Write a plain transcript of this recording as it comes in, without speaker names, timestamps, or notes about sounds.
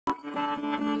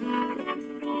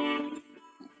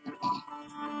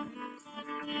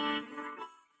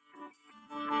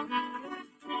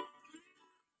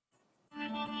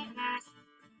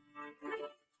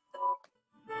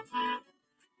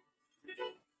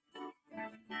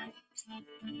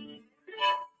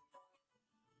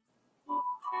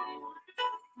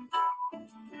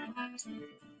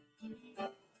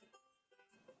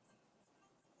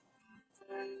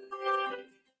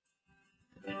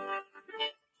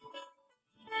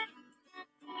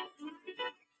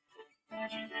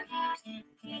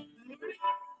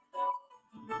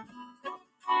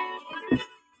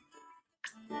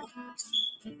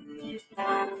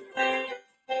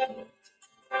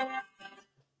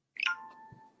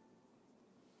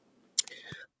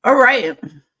All right.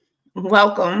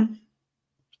 Welcome.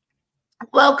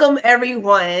 Welcome,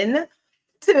 everyone,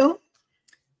 to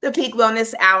the Peak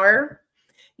Wellness Hour.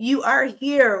 You are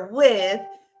here with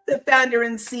the founder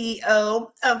and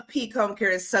CEO of Peak Home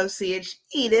Care Associates,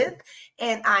 Edith,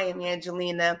 and I am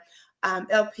Angelina,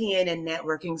 LPN and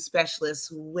networking specialist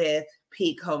with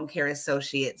Peak Home Care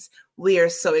Associates. We are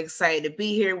so excited to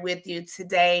be here with you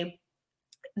today.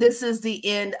 This is the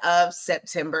end of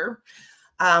September.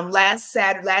 Last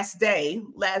Saturday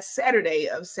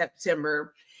of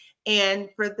September. And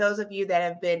for those of you that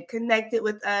have been connected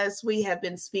with us, we have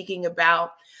been speaking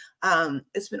about,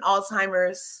 it's been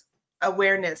Alzheimer's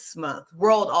Awareness Month,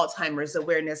 World Alzheimer's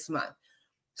Awareness Month.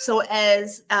 So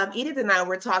as Edith and I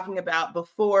were talking about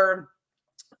before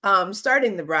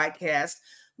starting the broadcast,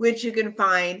 which you can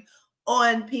find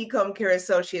on Peak Home Care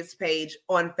Associates page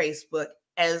on Facebook,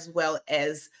 as well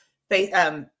as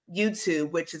YouTube,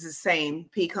 which is the same,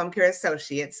 Peak Home Care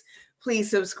Associates.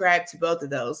 Please subscribe to both of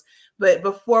those. But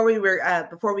before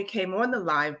we came on the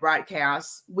live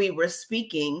broadcast, we were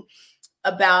speaking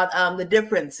about the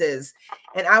differences,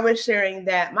 and I was sharing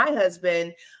that my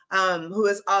husband, who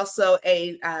is also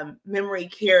a memory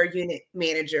care unit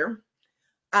manager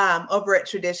over at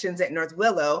Traditions at North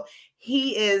Willow,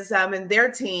 he is in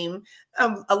their team,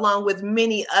 along with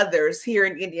many others here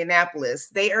in Indianapolis.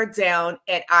 They are down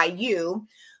at IU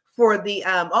for the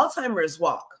Alzheimer's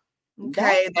Walk.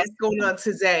 Okay, that's going on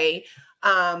today.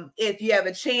 If you have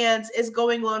a chance, it's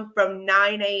going on from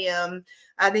 9 a.m.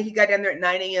 I think he got down there at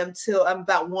 9 a.m. till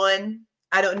about 1.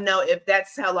 I don't know if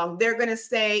that's how long they're going to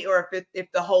stay, or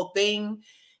if the whole thing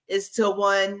is till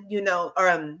 1,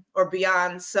 or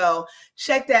beyond. So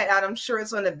check that out. I'm sure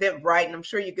it's on Eventbrite, and I'm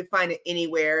sure you can find it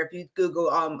anywhere if you Google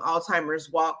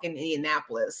Alzheimer's Walk in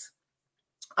Indianapolis.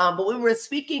 But we were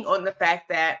speaking on the fact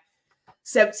that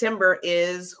September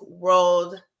is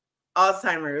World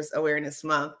Alzheimer's Awareness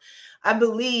Month. I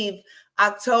believe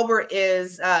October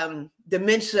is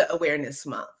Dementia Awareness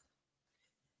Month.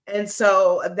 And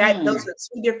so those are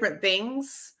two different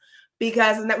things,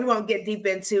 because we won't get deep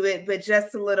into it, but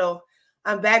just a little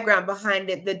background behind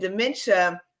it. The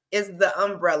dementia is the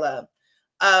umbrella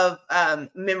of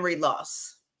memory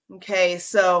loss. Okay,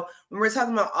 so when we're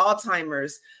talking about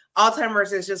Alzheimer's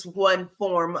is just one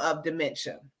form of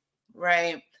dementia,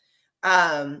 right?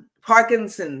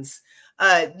 Parkinson's,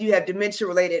 you have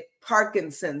dementia-related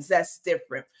Parkinson's, that's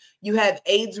different. You have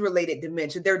AIDS-related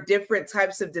dementia. There are different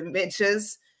types of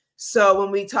dementias. So when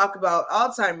we talk about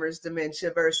Alzheimer's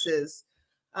dementia versus,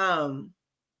 or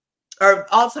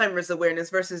Alzheimer's awareness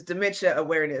versus dementia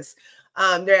awareness,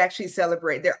 they're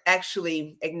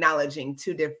actually acknowledging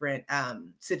two different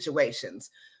situations,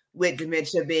 with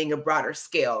dementia being a broader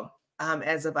scale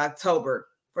as of October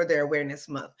for their awareness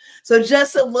month. So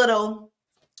just a little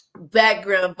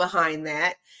background behind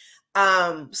that.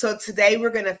 So today we're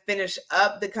going to finish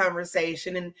up the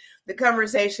conversation, and the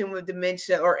conversation with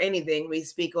dementia, or anything we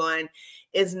speak on,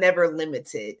 is never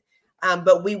limited.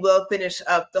 But we will finish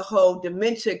up the whole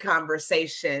dementia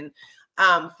conversation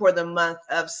for the month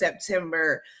of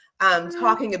September,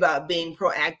 talking about being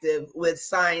proactive with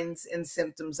signs and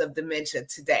symptoms of dementia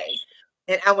today.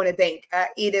 And I want to thank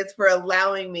Edith for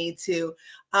allowing me to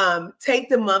take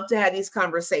the month to have these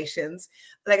conversations.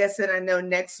 Like I said, I know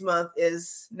next month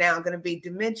is now going to be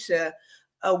Dementia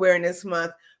Awareness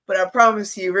Month, but I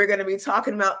promise you, we're going to be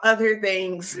talking about other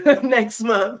things next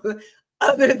month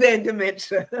other than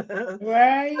dementia.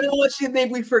 Right. I don't want you to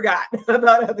think we forgot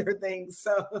about other things.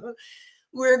 So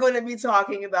we're going to be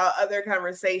talking about other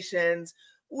conversations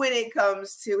when it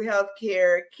comes to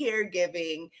healthcare,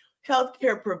 caregiving,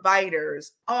 healthcare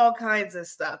providers, all kinds of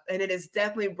stuff. And it is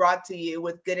definitely brought to you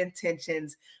with good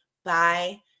intentions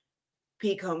by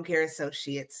Peak Home Care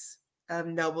Associates of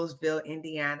Noblesville,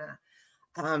 Indiana.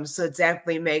 So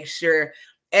definitely make sure,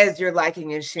 as you're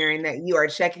liking and sharing, that you are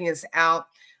checking us out.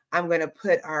 I'm going to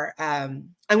put our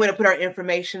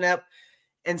information up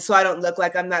And so I don't look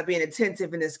like I'm not being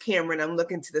attentive in this camera and I'm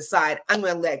looking to the side. I'm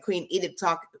going to let Queen Edith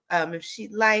talk if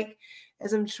she'd like,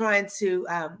 as I'm trying to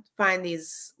find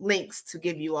these links to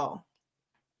give you all.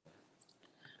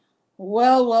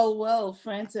 Well,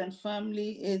 friends and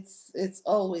family, it's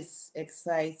always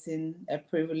exciting, a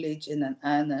privilege and an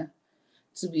honor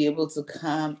to be able to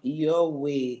come your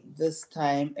way this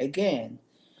time again.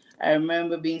 I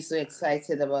remember being so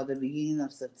excited about the beginning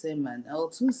of September, and all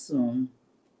too soon,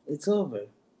 it's over.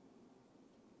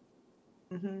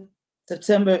 Mm-hmm.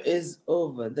 September is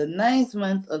over. The ninth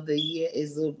month of the year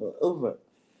is over.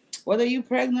 What are you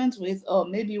pregnant with? Or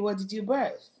maybe what did you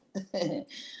birth?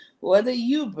 What are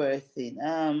you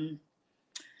birthing?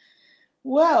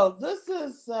 Well, this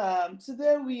is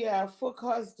today we are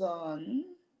focused on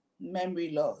memory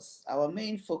loss. Our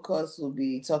main focus will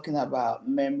be talking about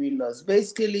memory loss.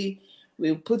 Basically,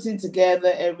 we're putting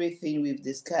together everything we've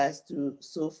discussed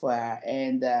so far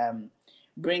and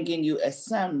bringing you a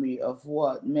summary of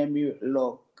what memory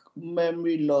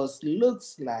loss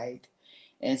looks like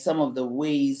and some of the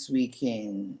ways we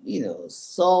can,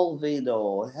 solve it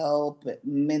or help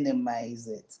minimize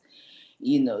it.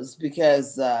 It's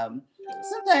because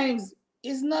sometimes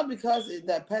it's not because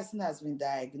that person has been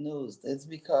diagnosed. It's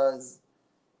because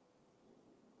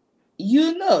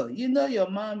you know your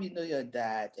mom, you know your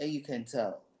dad, and you can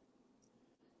tell.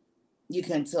 You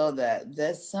can tell that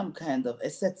there's some kind of a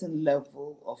certain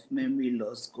level of memory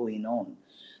loss going on.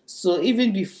 So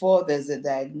even before there's a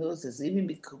diagnosis, even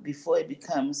before it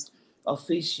becomes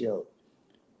official,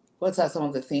 what are some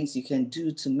of the things you can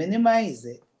do to minimize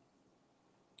it?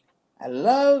 I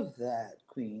love that,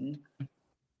 Queen.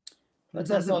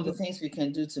 What are some of the things we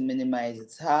can do to minimize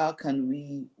it? How can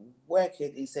we work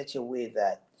it in such a way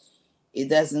that it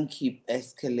doesn't keep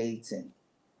escalating?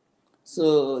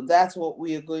 So that's what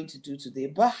we are going to do today.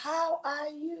 But how are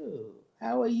you?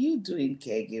 How are you doing,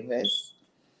 caregivers?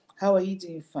 How are you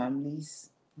doing, families?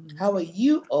 How are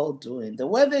you all doing? The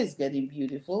weather is getting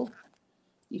beautiful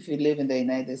if you live in the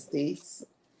United States.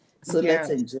 So let's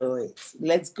Yes. enjoy it.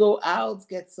 Let's go out,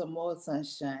 get some more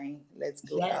sunshine. Let's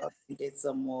go Yes. out and get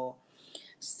some more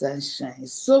sunshine.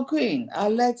 So, Queen, I'll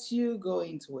let you go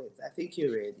into it. I think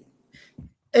you're ready.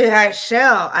 I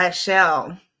shall. I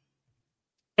shall.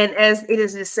 And as it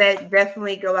is just said,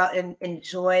 definitely go out and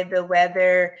enjoy the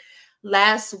weather.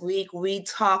 Last week we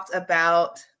talked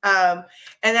about, and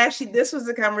actually this was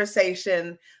a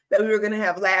conversation that we were going to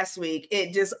have last week.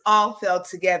 It just all fell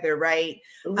together, right?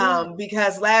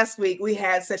 Because last week we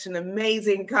had such an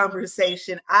amazing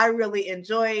conversation. I really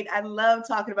enjoyed. I love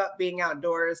talking about being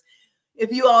outdoors.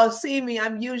 If you all see me,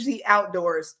 I'm usually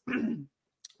outdoors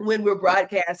when we're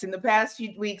broadcasting. The past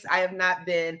few weeks I have not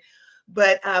been,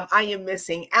 but I am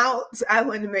missing out. I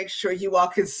want to make sure you all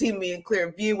can see me in clear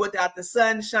view without the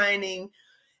sun shining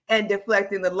and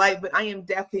deflecting the light, but I am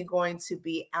definitely going to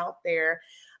be out there.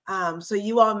 So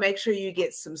you all make sure you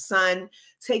get some sun,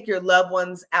 take your loved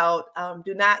ones out.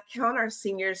 Do not count our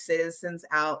senior citizens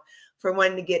out for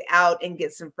wanting to get out and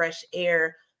get some fresh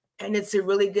air. And it's a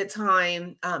really good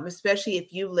time, especially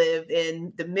if you live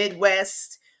in the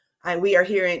Midwest. We are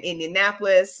here in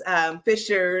Indianapolis,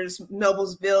 Fishers,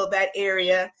 Noblesville, that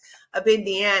area of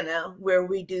Indiana, where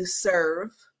we do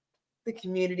serve the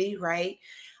community, right?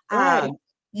 Right.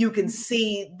 You can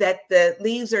see that the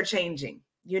leaves are changing.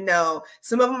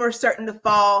 Some of them are starting to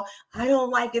fall. I don't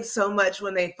like it so much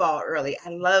when they fall early. I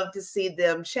love to see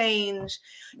them change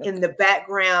in the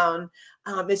background.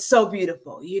 It's so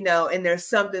beautiful, and there's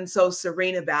something so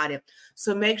serene about it.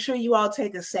 So make sure you all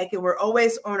take a second. We're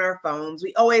always on our phones.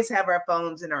 We always have our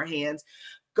phones in our hands.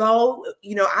 Go,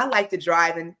 I like to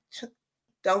drive, and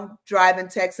don't drive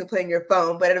and text and play on your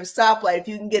phone, but at a stoplight, if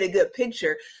you can get a good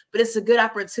picture, but it's a good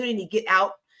opportunity to get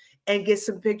out and get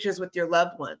some pictures with your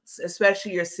loved ones,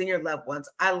 especially your senior loved ones.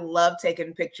 I love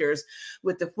taking pictures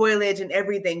with the foliage and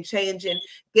everything changing.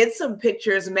 Get some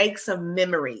pictures, make some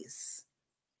memories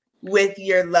with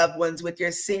your loved ones, with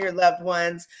your senior loved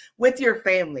ones, with your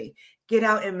family. Get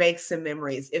out and make some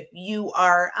memories. If you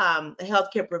are a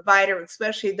healthcare provider,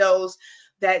 especially those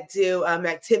that do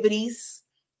activities,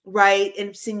 right,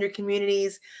 in senior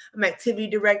communities, activity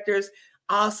directors,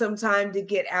 awesome time to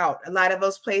get out. A lot of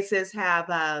those places have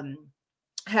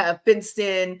fenced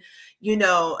in,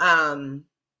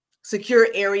 secure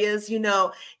areas.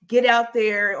 Get out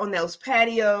there on those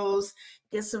patios,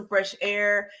 get some fresh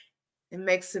air, and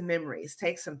make some memories.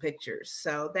 Take some pictures.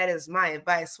 So that is my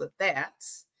advice with that.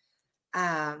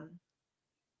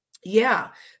 Yeah.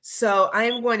 So I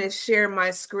am going to share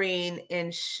my screen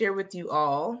and share with you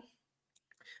all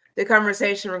the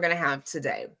conversation we're going to have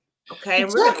today. Okay,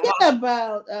 we're gonna Talking walk.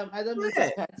 about, I don't Go mean to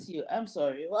ahead. cut you. I'm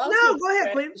sorry. Well, No, also go ahead,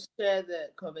 trying Queen. to share the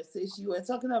conversation. You were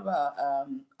talking about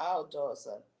outdoors.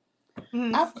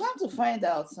 Mhm. I've come to find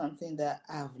out something that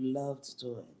I've loved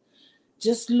doing.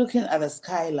 Just looking at the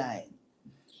skyline.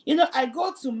 You know, I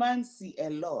go to Mansi a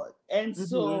lot, and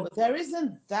so Mhm. there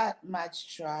isn't that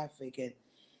much traffic. And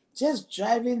just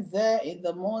driving there in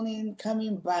the morning,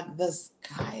 coming back, the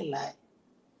skyline.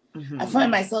 I find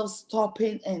Mhm. myself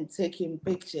stopping and taking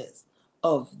pictures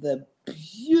of the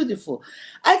beautiful.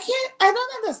 I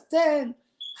don't understand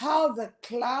how the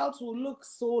clouds will look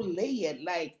so layered,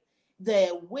 like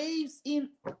the waves in.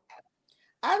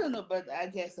 I don't know, but I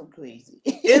guess I'm crazy.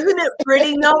 Isn't it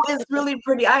pretty? No, it's really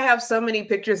pretty. I have so many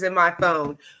pictures in my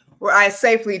phone where I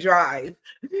safely drive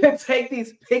and take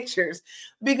these pictures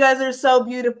because they're so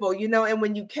beautiful, you know, and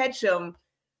when you catch them,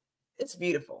 it's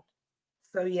beautiful.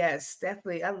 So yes,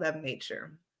 definitely. I love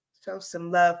nature. Show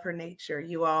some love for nature,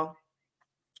 you all,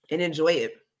 and enjoy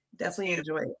it. Definitely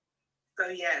enjoy it. So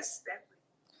yes, definitely.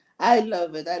 I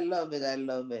love it. I love it. I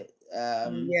love it.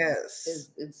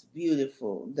 Yes, It's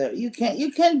beautiful. You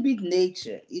can't beat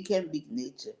nature. You can't beat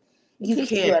nature. It you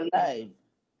keeps you can't. alive.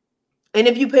 And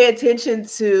if you pay attention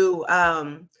to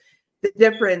the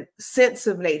different scents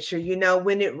of nature, you know,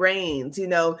 when it rains, you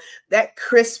know, that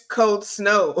crisp cold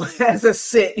snow has a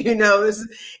scent, you know,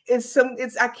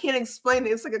 it's I can't explain it.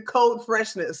 It's like a cold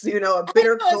freshness, you know, a I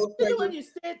bitter know, cold especially when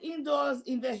fragrance. you stayed indoors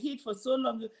in the heat for so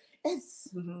long. It's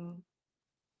Mhm.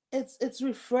 it's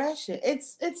refreshing.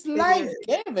 It's It life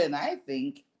is. giving, I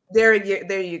think. There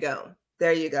you go.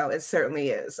 There you go. It certainly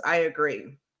is. I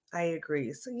agree. I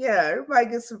agree. So yeah, everybody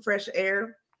get some fresh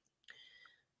air.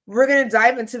 We're gonna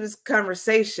dive into this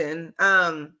conversation.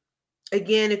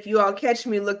 Again, if you all catch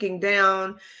me looking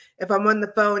down, if I'm on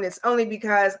the phone, it's only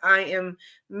because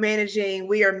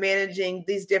we are managing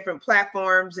these different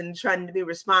platforms and trying to be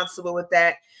responsible with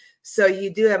that. So you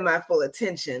do have my full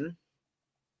attention.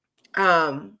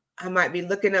 I might be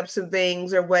looking up some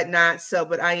things or whatnot. So,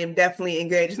 but I am definitely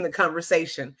engaged in the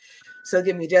conversation. So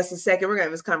give me just a second. We're gonna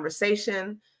have this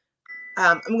conversation.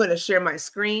 I'm gonna share my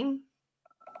screen.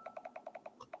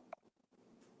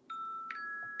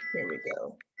 Here we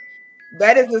go.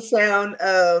 That is the sound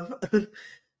of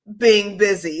being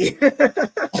busy.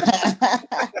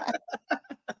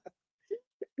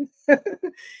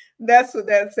 That's what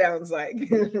that sounds like.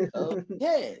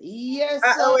 Okay. Yes,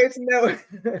 I sir. always know.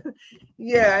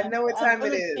 Yeah, I know what I'm time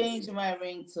it gonna is. change my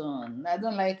ringtone. I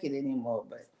don't like it anymore,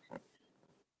 but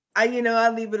I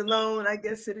leave it alone. I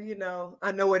guess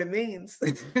I know what it means.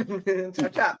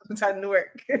 Chop chop. Time to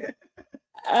work.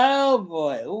 oh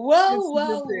boy. Well, It's the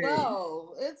well, thing.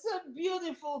 well. It's a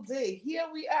beautiful day. Here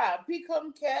we are,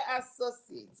 Pecom Care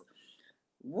Associates,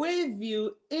 with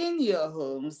you in your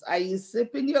homes. Are you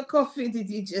sipping your coffee? Did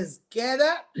you just get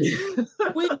up?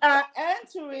 We are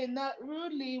entering, not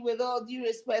rudely, with all due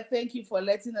respect. Thank you for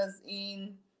letting us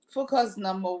in. Focus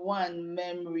number one,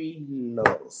 memory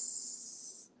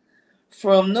loss.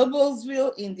 From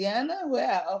Noblesville, Indiana, where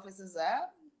our offices are,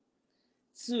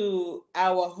 to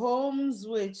our homes,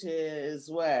 which is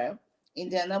where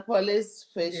Indianapolis,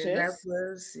 Fishers,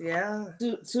 Indianapolis, yeah.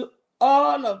 to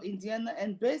all of Indiana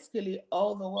and basically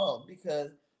all the world, because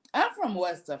I'm from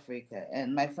West Africa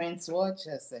and my friends watch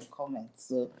us and comment.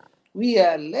 So we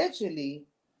are literally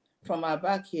from our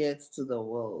backyards to the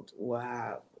world.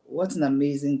 Wow. What an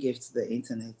amazing gift the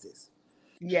internet is.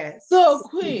 So, Yes.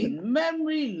 Queen,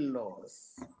 memory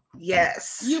loss.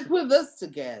 Yes. You put this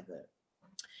together.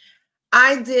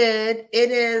 I did.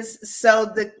 It is so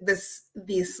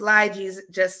the slide you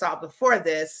just saw before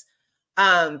this,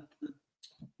 um,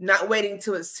 not waiting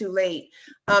till it's too late.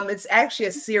 It's actually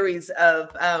a series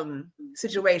of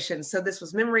situations. So this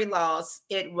was memory loss,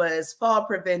 it was fall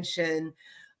prevention,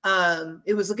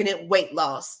 it was looking at weight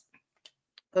loss.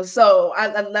 So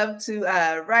I love to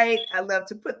write. I love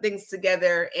to put things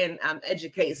together and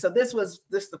educate. So this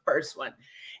the first one,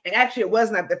 and actually it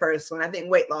was not the first one. I think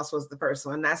weight loss was the first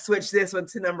one. I switched this one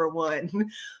to number one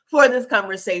for this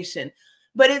conversation,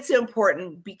 but it's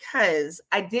important because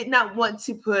I did not want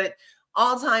to put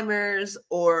Alzheimer's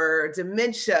or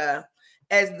dementia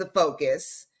as the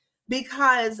focus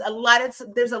because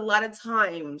there's a lot of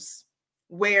times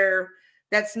where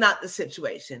that's not the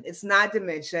situation. It's not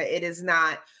dementia. It is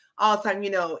not all the time,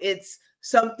 it's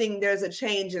something, there's a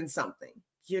change in something,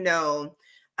 you know.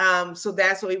 So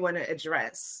that's what we want to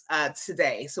address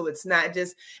today. So it's not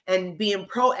just, and being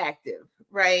proactive,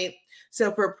 right?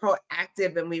 So if we're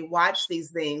proactive and we watch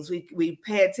these things, we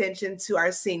pay attention to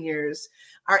our seniors,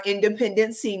 our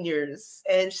independent seniors,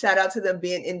 and shout out to them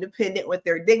being independent with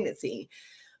their dignity.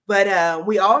 But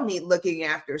we all need looking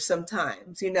after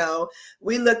sometimes.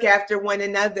 We look after one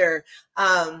another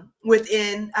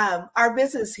within our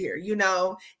business here,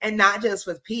 and not just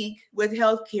with Peak, with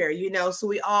healthcare, so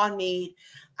we all need,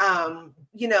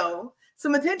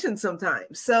 some attention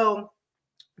sometimes. So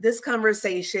this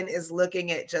conversation is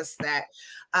looking at just that.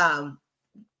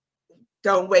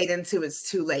 Don't wait until it's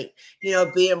too late,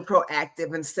 being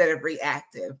proactive instead of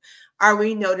reactive. Are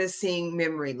we noticing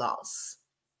memory loss?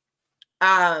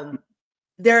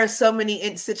 There are so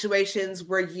many situations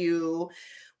where you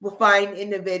will find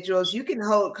individuals, you can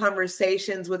hold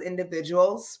conversations with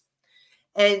individuals.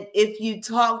 And if you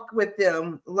talk with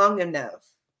them long enough,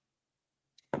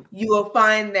 you will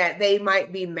find that they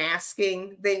might be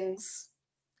masking things.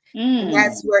 And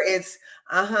that's where it's,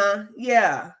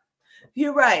 yeah,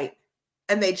 you're right.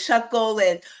 And they chuckle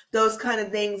and those kind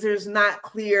of things. There's not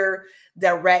clear,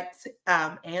 direct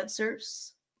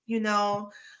answers,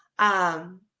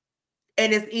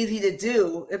 and it's easy to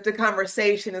do if the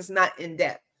conversation is not in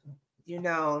depth,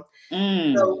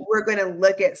 So we're going to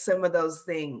look at some of those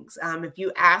things. If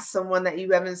you ask someone that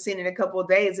you haven't seen in a couple of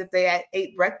days, if they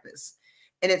ate breakfast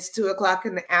and it's 2:00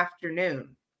 in the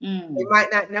afternoon, they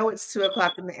might not know it's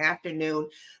 2:00 in the afternoon.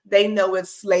 They know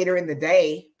it's later in the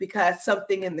day because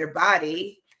something in their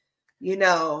body,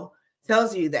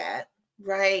 tells you that,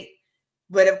 right?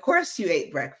 But of course you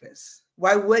ate breakfast.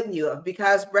 Why wouldn't you have?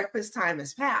 Because breakfast time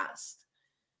has passed.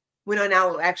 When in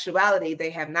actuality,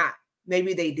 they have not.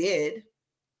 Maybe they did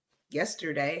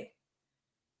yesterday.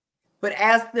 But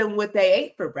ask them what they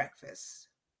ate for breakfast.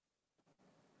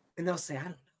 And they'll say, I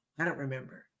don't know. I don't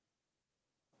remember.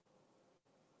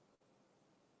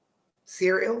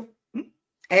 Cereal,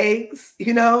 eggs,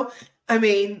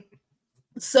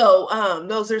 So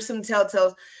those are some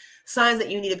telltale signs that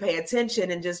you need to pay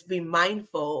attention and just be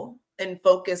mindful and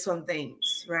focus on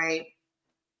things, right?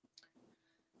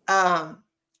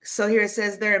 So here it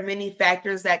says there are many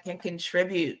factors that can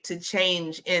contribute to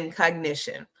change in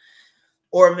cognition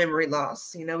or memory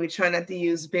loss. We try not to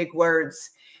use big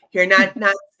words here, not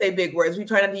say big words. We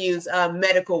try not to use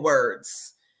medical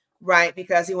words, right?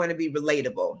 Because you want to be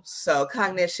relatable. So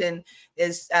cognition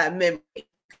is memory,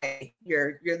 okay?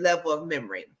 Your level of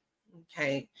memory,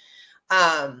 okay?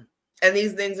 And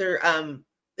these things are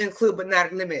include but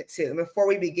not limited to. And before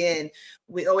we begin,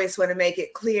 we always want to make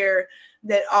it clear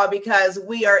that all because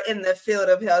we are in the field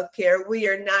of healthcare, we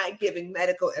are not giving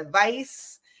medical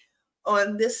advice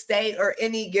on this day or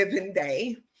any given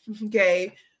day.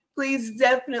 Okay, please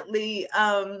definitely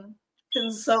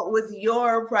consult with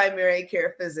your primary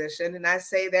care physician. And I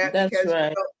say that because you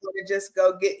don't want to just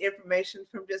go get information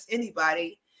from just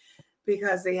anybody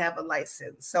because they have a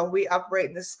license. So we operate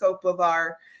in the scope of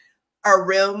our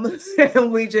realm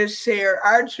and we just share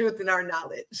our truth and our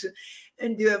knowledge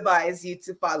and do advise you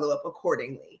to follow up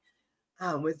accordingly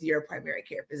with your primary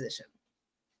care physician.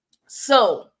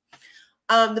 So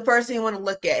the first thing you want to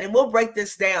look at, and we'll break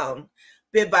this down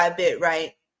bit by bit,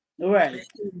 right? Right.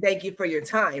 Thank you for your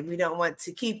time. We don't want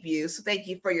to keep you. So thank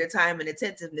you for your time and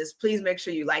attentiveness. Please make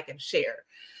sure you like and share.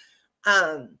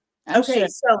 Okay,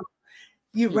 so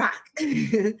you rock.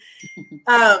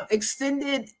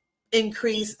 Extended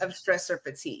increase of stress or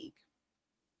fatigue.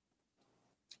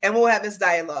 And we'll have this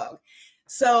dialogue.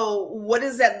 So what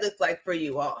does that look like for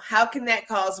you all? How can that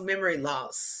cause memory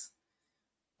loss?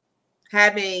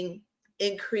 Having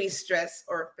increased stress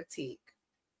or fatigue.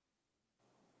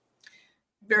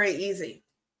 Very easy.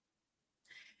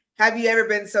 Have you ever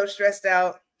been so stressed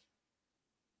out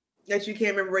that you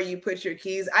can't remember where you put your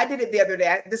keys? I did it the other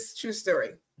day. This is a true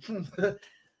story.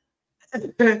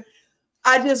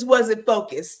 I just wasn't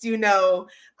focused, I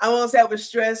won't say I was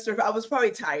stressed or I was probably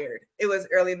tired. It was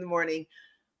early in the morning.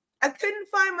 I couldn't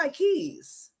find my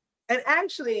keys. And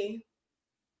actually,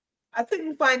 I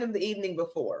couldn't find them the evening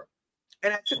before.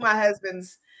 And I took my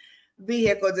husband's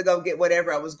vehicle to go get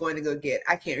whatever I was going to go get.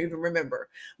 I can't even remember.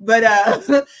 But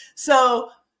so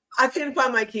I couldn't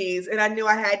find my keys and I knew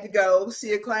I had to go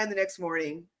see a client the next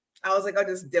morning. I was like, I'll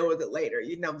just deal with it later.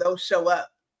 They'll show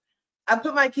up. I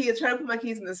try to put my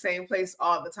keys in the same place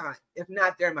all the time. If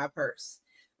not, they're in my purse.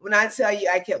 When I tell you,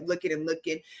 I kept looking and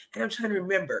I'm trying to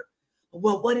remember.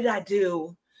 Well, what did I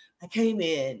do? I came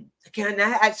in.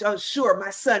 I was sure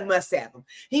my son must have them.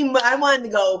 I wanted to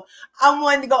go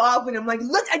off and I'm like,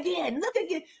 look again.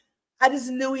 I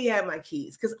just knew he had my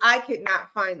keys because I could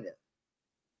not find them.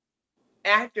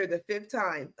 After the 5th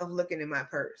time of looking in my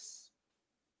purse,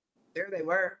 there they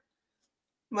were.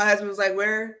 My husband was like,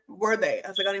 where were they? I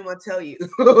was like, I don't even want to tell you.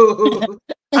 I don't want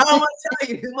to tell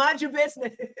you. Mind your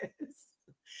business.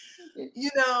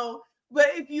 But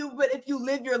if you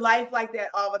live your life like that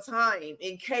all the time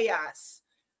in chaos,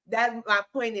 that my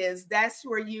point is that's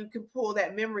where you can pull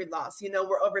that memory loss,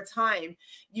 where over time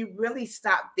you really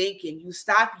stop thinking, you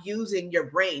stop using your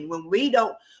brain. When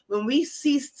we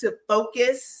cease to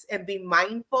focus and be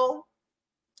mindful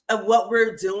of what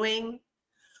we're doing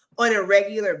on a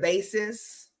regular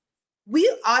basis, we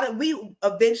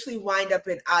eventually wind up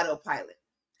in autopilot.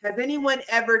 Has anyone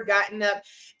ever gotten up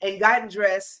and gotten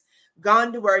dressed,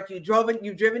 gone to work, you've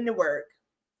driven to work,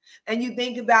 and you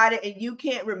think about it and you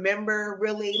can't remember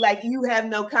really, like you have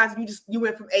no concept, you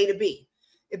went from A to B,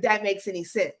 if that makes any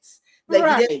sense.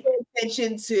 Like you didn't pay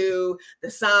attention to the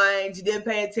signs, you didn't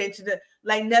pay attention to,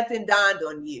 like nothing dawned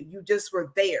on you. You just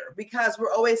were there because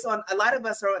we're always a lot of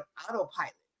us are on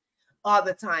autopilot all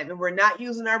the time, and we're not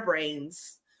using our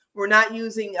brains. We're not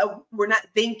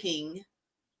thinking.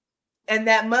 And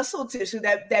that muscle tissue,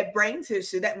 that brain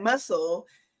tissue, that muscle,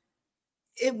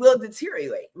 it will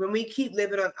deteriorate when we keep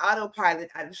living on autopilot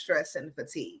out of stress and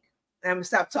fatigue. I'm gonna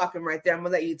stop talking right there. I'm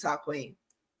gonna let you talk, Queen.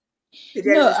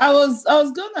 No, I was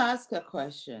gonna ask a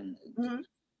question. Mm-hmm.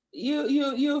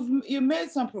 You made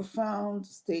some profound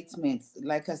statements.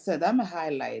 Like I said, I'm a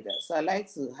highlighter, so I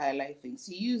like to highlight things.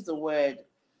 You use the word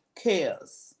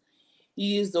chaos. You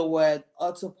use the word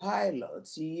autopilot.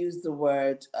 You use the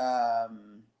word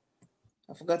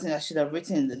I've forgotten. I should have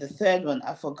written the third one.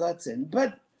 I've forgotten.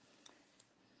 But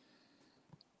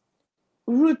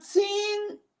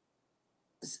routine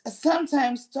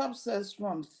sometimes stops us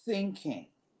from thinking.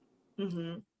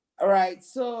 Mm-hmm. All right.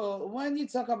 So when you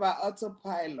talk about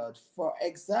autopilot, for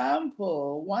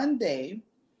example, one day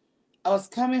I was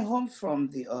coming home from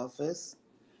the office.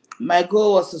 My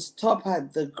goal was to stop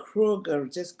at the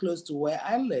Kroger just close to where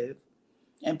I live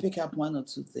and pick up one or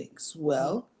two things.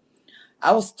 Well,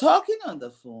 I was talking on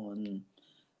the phone,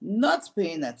 not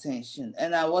paying attention,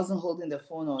 and I wasn't holding the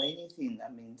phone or anything.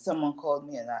 I mean, someone called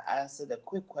me and I answered a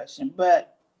quick question,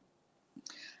 but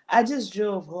I just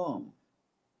drove home.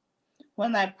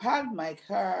 When I parked my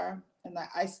car, and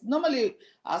I normally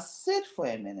I'll sit for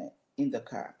a minute in the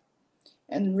car,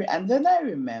 and then I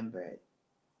remembered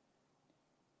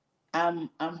I'm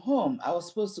home. I was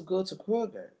supposed to go to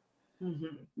Kroger,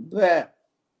 but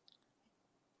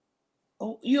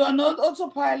you are not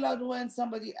autopilot when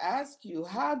somebody asks you,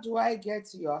 how do I get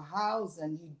to your house?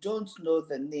 And you don't know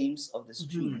the names of the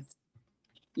streets.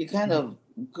 You kind of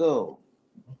go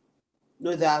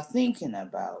without thinking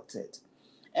about it.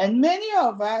 And many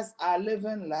of us are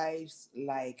living lives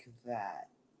like that.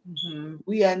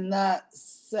 We are not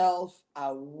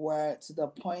self-aware to the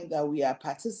point that we are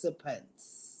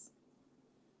participants.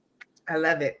 I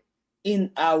love it.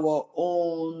 In our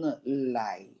own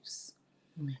lives.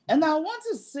 And I want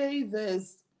to say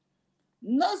this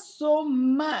not so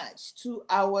much to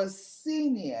our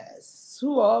seniors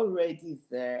who are already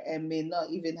there and may not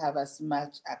even have as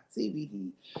much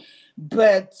activity,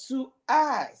 but to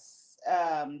us,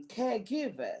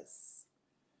 caregivers,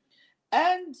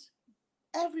 and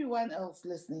everyone else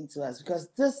listening to us, because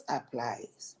this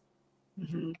applies.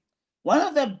 One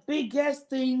of the biggest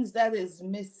things that is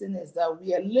missing is that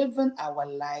we are living our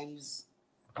lives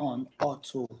on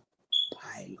autopilot.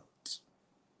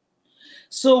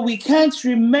 So we can't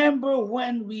remember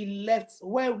where we left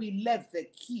the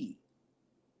key.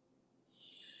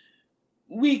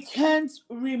 We can't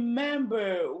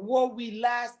remember what we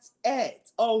last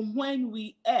ate or when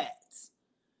we ate.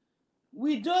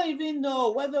 We don't even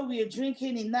know whether we are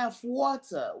drinking enough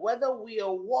water, whether we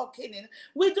are walking in.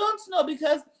 We don't know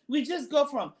because we just go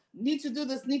from need to do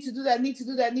this, need to do that, need to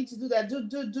do that, need to do that,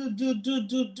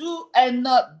 do, and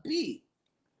not be.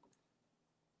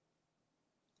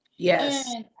 Yes.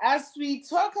 And as we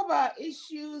talk about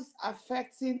issues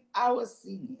affecting our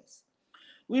seniors,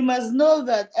 we must know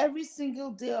that every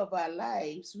single day of our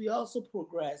lives, we're also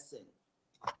progressing.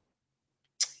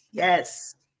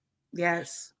 Yes.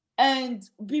 Yes. And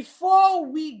before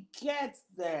we get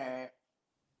there,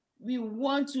 we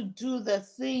want to do the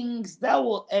things that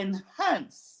will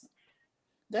enhance.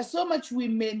 There's so much we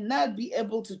may not be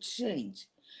able to change,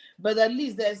 but at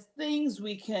least there's things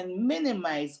we can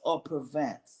minimize or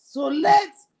prevent. So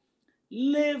let's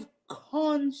live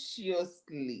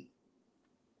consciously.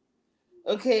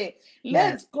 Okay,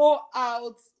 let's go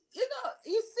out.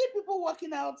 You see people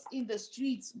walking out in the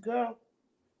streets, girl.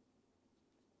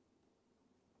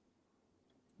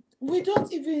 We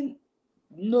don't even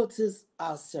notice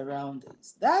our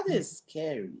surroundings. That is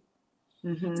scary.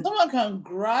 Someone can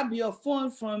grab your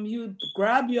phone from you,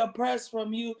 grab your purse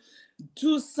from you,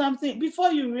 do something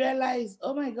before you realize,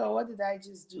 oh my God, what did I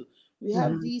just do? We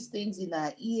have these things in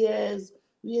our ears.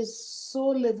 We are so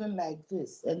living like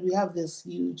this, and we have this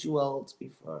huge world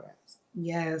before us.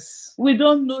 Yes. We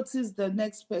don't notice the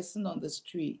next person on the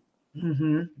street.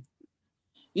 Mm-hmm.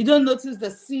 You don't notice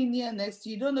the senior next to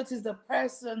you. You don't notice the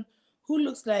person who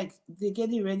looks like they're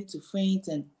getting ready to faint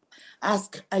and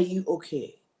ask, "Are you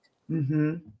okay?"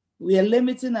 Mm-hmm. We are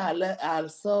limiting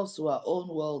ourselves to our own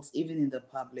worlds, even in the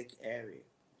public area.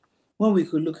 When we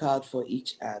could look out for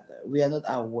each other, we are not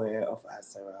aware of our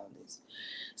surroundings.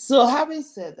 So, having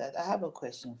said that, I have a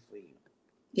question for you.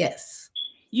 Yes.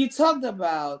 You talked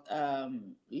about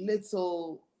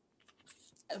little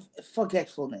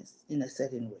forgetfulness in a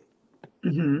certain way.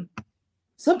 Mm-hmm.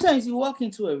 Sometimes you walk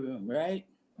into a room, right,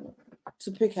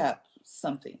 to pick up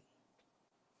something.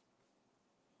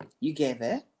 You get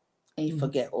there and you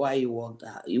forget why you walked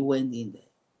out. You went in there.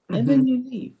 And Mm-hmm. then you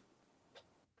leave.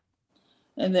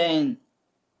 And then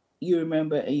you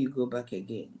remember and you go back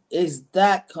again. Is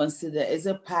that considered as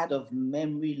a part of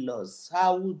memory loss?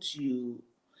 How would you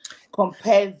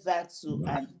compare that to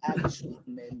an actual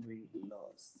memory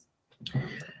loss?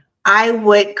 I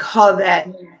would call that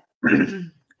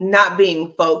not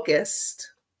being focused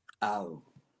Oh.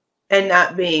 and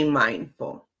not being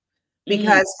mindful. Mm.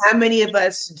 Because how many of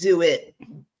us do it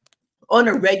on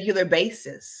a regular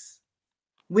basis?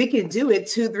 We can do it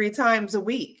 2-3 times a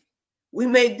week. We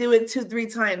may do it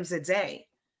 2-3 times a day.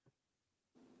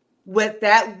 What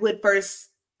that would first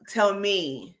tell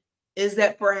me is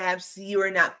that perhaps you are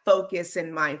not focused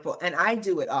and mindful. And I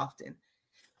do it often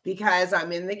because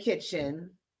I'm in the kitchen,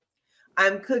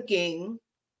 I'm cooking,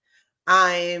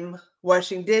 I'm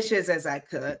washing dishes as I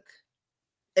cook,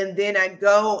 and then I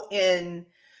go in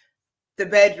the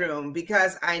bedroom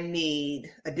because I need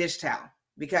a dish towel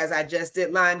because I just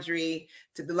did laundry,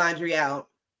 took the laundry out.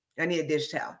 I need a dish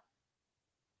towel.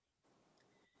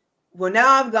 Well,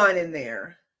 now I've gone in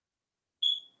there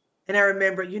and I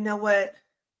remember, you know what?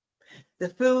 The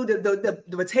food, the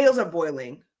potatoes are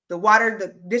boiling. The water,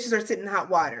 the dishes are sitting in hot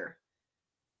water.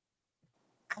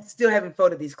 I still haven't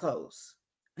folded these clothes.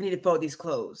 I need to fold these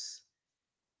clothes.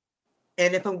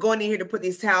 And if I'm going in here to put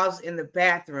these towels in the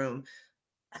bathroom,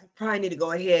 I probably need to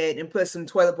go ahead and put some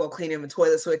toilet bowl cleaner in the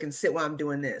toilet so it can sit while I'm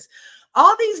doing this.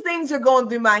 All these things are going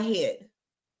through my head.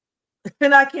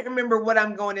 And I can't remember what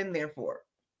I'm going in there for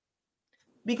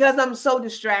because I'm so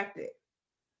distracted.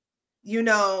 You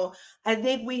know, I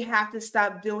think we have to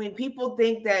stop doing. People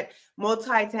think that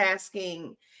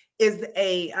multitasking is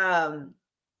a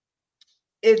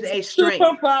strength.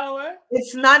 Superpower.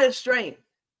 It's not a strength.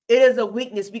 It is a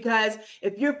weakness because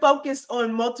if you're focused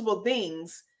on multiple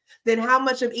things, then how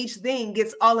much of each thing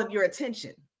gets all of your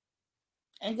attention?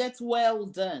 And gets well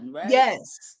done, right?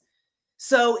 Yes.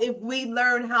 So if we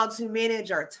learn how to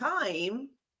manage our time,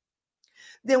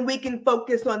 then we can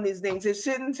focus on these things. It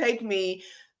shouldn't take me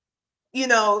 8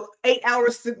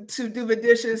 hours to do the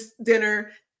dishes,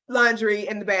 dinner, laundry,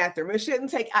 and the bathroom. It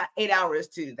shouldn't take 8 hours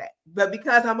to do that. But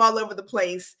because I'm all over the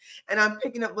place and I'm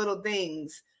picking up little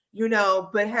things,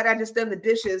 but had I just done the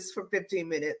dishes for 15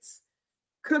 minutes,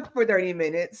 cooked for 30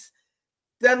 minutes,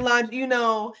 done laundry,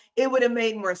 it would have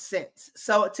made more sense.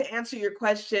 So to answer your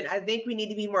question, I think we need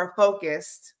to be more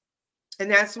focused. And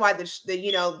that's why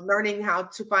learning how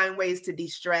to find ways to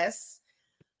de-stress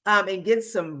and get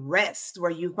some rest where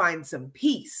you find some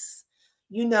peace.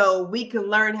 We can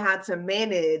learn how to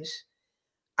manage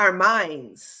our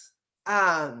minds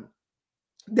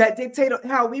that dictate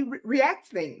how we react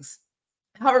to things,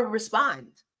 how we respond.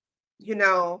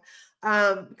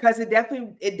 Because it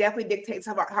definitely dictates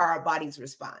how our bodies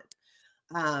respond.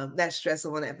 That stress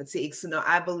and that fatigue. So no,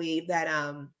 I believe that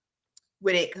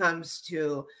when it comes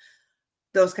to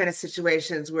those kind of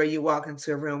situations where you walk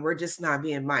into a room, we're just not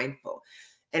being mindful.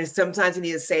 And sometimes you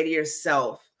need to say to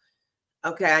yourself,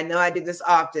 okay, I know I do this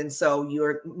often. So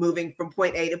you're moving from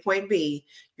point A to point B.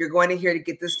 You're going in here to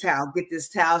get this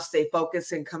towel, stay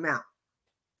focused and come out.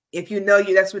 If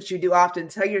that's what you do often,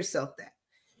 tell yourself that.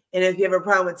 And if you have a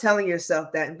problem with telling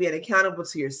yourself that and being accountable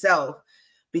to yourself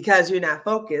because you're not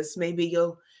focused, maybe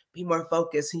you'll be more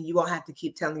focused and you won't have to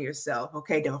keep telling yourself,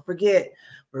 okay, don't forget,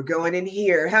 we're going in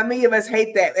here. How many of us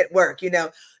hate that at work?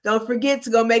 Don't forget to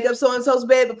go make up so-and-so's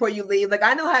bed before you leave. Like,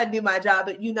 I know how to do my job,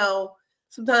 but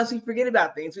sometimes we forget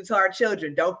about things. We tell our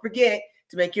children, don't forget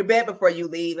to make your bed before you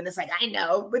leave. And it's like, I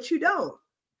know, but you don't.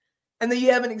 And then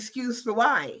you have an excuse for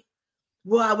why.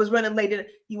 Well, I was running late and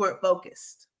you weren't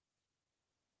focused.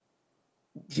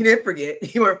 You didn't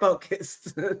forget, you weren't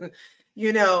focused. So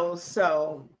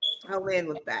I'll land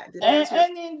with that.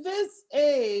 And in this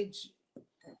age,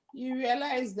 you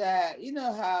realize that you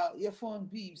know how your phone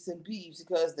beeps and beeps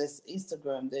because there's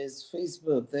Instagram, there's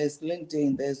Facebook, there's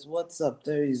LinkedIn, there's WhatsApp,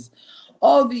 there is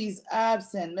all these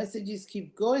apps and messages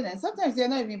keep going, and sometimes they're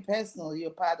not even personal. You're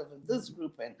part of this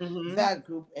group and Mm-hmm. that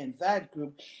group and that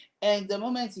group, and the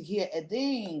moment you hear a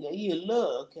ding, you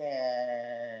look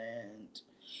and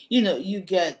you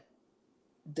get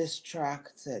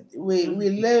distracted. We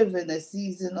Mm-hmm. live in a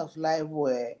season of life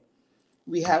where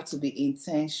we have to be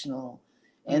intentional,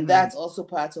 and Mm-hmm. that's also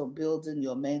part of building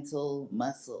your mental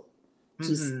muscle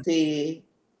to Mm-hmm. stay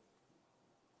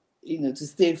to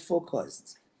stay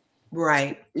focused,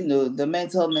 Right. the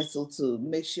mental muscle, to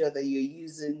make sure that you're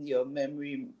using your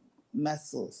memory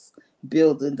muscles,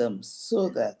 building them so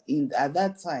that at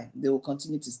that time they will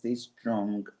continue to stay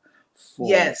strong for.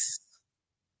 Yes.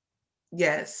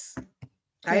 Yes.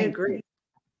 I Thank you. agree.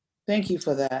 Thank you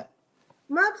for that.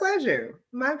 My pleasure.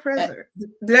 My and, pleasure.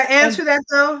 Did I and answer that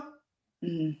though?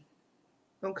 mm,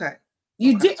 Okay.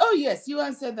 you Okay. did. Oh yes, you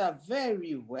answered that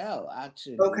very well,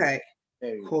 actually. Okay.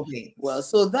 Very Cool well. beans.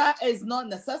 So that is not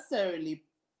necessarily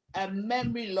a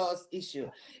memory loss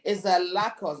issue. It's a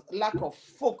lack of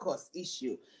focus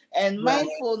issue. And Right.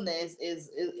 mindfulness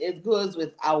it goes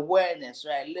with awareness,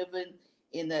 right? Living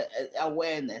in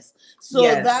awareness. So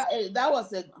Yes. that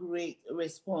was a great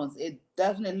response. It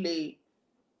definitely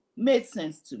made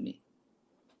sense to me.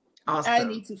 I Awesome.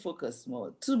 need to focus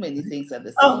more. Too many things at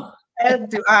the same. Oh, as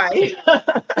do I.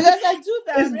 Because I do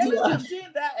that. I As do realize I. I'm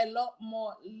doing that a lot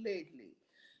more lately.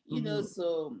 Mhm.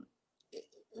 So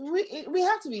we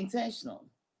have to be intentional.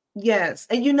 Yes.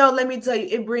 And let me tell you,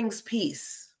 it brings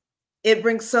peace. It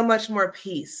brings so much more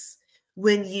peace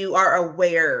when you are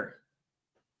aware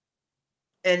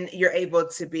and you're able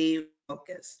to be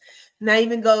focused. And that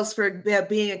even goes for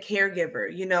being a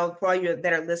caregiver, for all you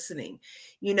that are listening.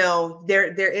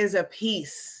 There is a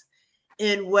peace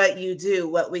in what you do,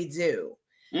 what we do.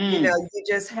 Mm. You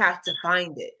just have to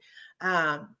find it.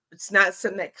 It's not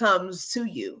something that comes to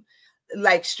you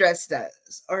like stress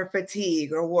does, or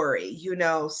fatigue, or worry,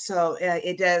 so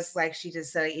it does, like she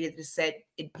just said,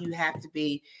 you have to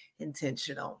be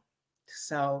intentional.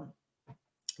 So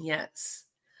yes.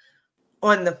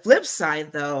 On the flip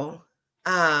side though,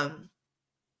 um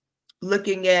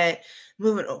looking at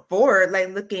moving forward, like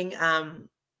looking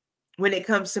when it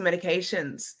comes to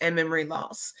medications and memory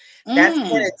loss, that's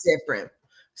kind Mm. of different.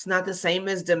 It's not the same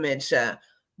as dementia,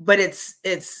 but it's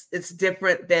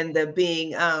different than the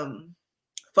being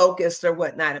focused or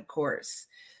whatnot, of course.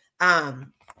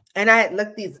 And I had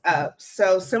looked these up.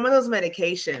 So some of those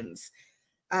medications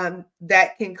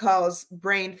that can cause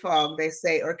brain fog, they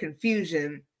say, or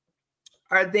confusion,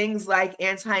 are things like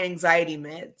anti-anxiety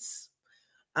meds,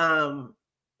 um,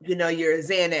 your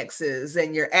Xanaxes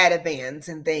and your Ativans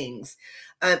and things,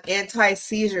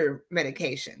 anti-seizure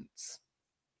medications,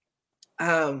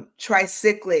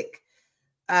 tricyclic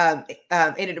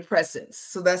antidepressants.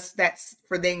 So that's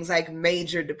for things like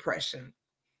major depression,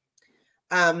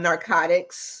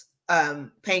 narcotics,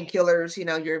 painkillers,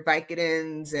 your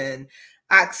Vicodins and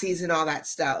oxys and all that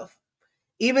stuff,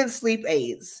 even sleep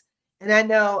aids. And I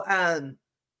know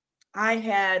I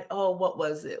had, oh, what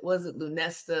was it? Was it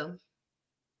Lunesta?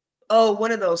 Oh,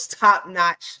 one of those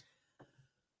top-notch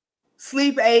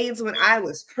sleep aids when I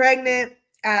was pregnant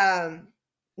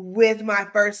with my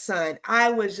first son.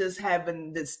 I was just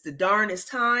having the darnest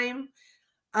time.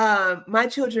 My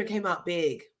children came out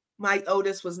big. My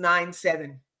oldest was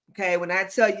 9'7". Okay, when I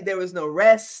tell you there was no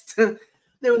rest,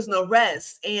 there was no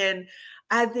rest. And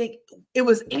I think it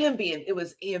was Ambien. It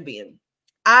was Ambien.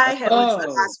 I had went to the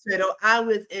Oh. hospital.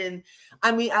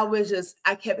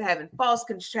 I kept having false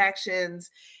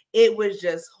contractions. It was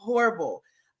just horrible.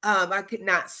 I could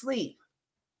not sleep.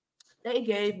 They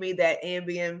gave me that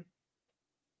Ambien.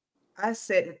 I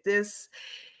said, if this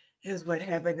is what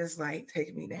heaven is like,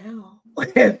 take me now.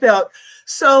 It felt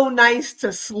so nice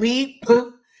to sleep.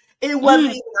 It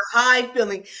wasn't Mm. even a high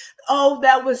feeling. Oh,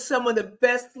 that was some of the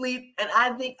best sleep. And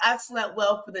I think I slept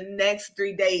well for the next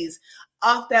 3 days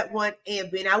off that one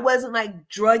Ambien. I wasn't like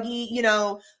druggy,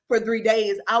 for 3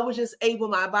 days. I was just able,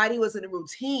 my body was in a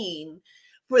routine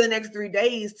for the next 3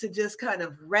 days to just kind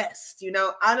of rest.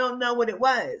 I don't know what it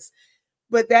was,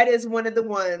 but that is one of the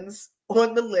ones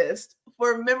on the list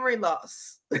for memory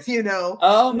loss,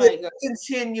 Oh with my God.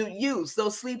 continued use.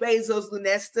 Those sleep aids, those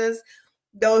Lunestas,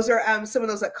 those are some of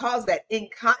those that cause that.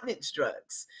 Incontinence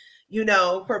drugs,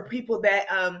 for people that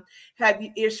have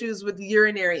issues with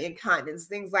urinary incontinence,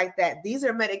 things like that. These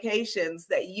are medications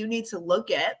that you need to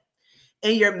look at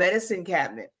in your medicine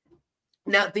cabinet.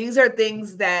 Now, these are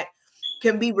things that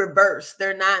can be reversed.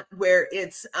 They're not where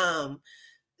it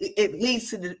leads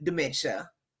to dementia.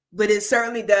 but it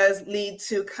certainly does lead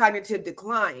to cognitive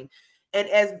decline. And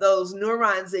as those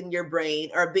neurons in your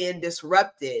brain are being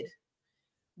disrupted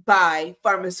by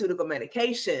pharmaceutical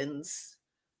medications,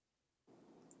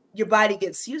 your body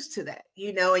gets used to that,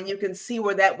 and you can see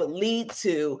where that would lead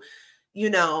to,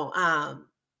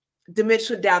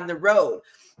 dementia down the road.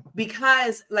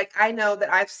 Because like, I know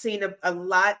that I've seen a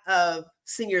lot of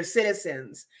senior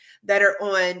citizens that are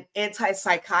on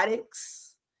antipsychotics,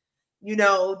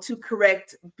 to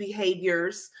correct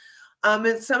behaviors.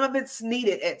 And some of it's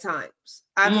needed at times.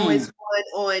 I've always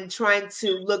on trying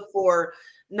to look for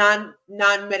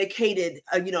non-medicated,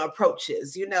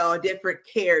 approaches, a different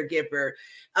caregiver,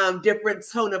 different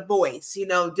tone of voice,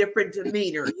 different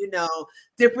demeanor,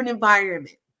 different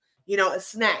environment, a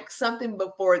snack, something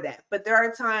before that. But there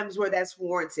are times where that's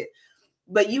warranted.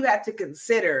 But you have to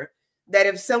consider that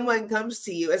if someone comes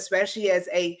to you, especially as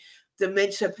a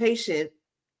dementia patient,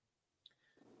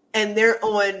 and they're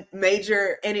on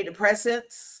major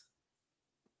antidepressants,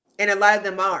 and a lot of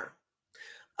them are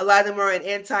on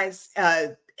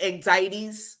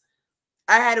anti-anxieties.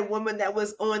 I had a woman that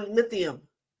was on lithium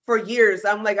for years.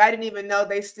 I'm like, I didn't even know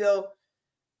they still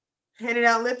handed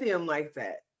out lithium like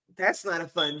that. That's not a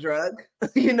fun drug,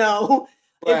 Wow.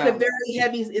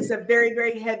 It's a very,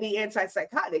 very heavy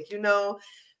antipsychotic,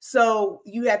 So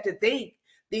you have to think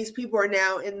these people are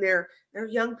now they're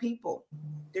young people.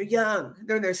 They're young.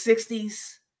 They're in their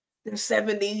 60s, their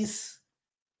 70s,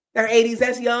 their 80s.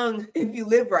 That's young if you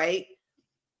live right.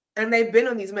 And they've been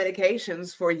on these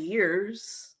medications for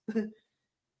years,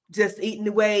 just eating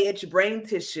away at your brain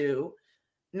tissue,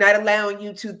 not allowing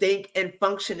you to think and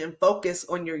function and focus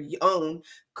on your own,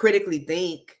 critically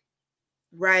think,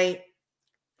 right?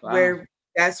 Wow.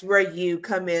 That's where you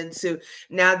come into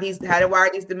now. Why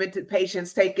are these demented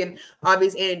patients taking all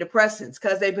these antidepressants?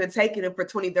 Because they've been taking them for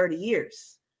 20, 30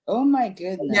 years. Oh my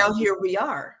goodness. Now here we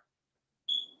are,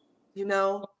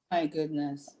 Oh my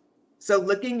goodness. So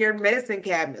look in your medicine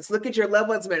cabinets, look at your loved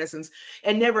ones' medicines,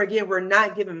 and never again, we're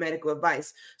not giving medical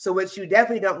advice. So what you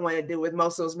definitely don't want to do with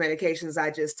most of those medications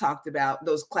I just talked about,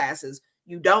 those classes,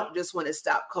 you don't just want to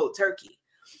stop cold turkey,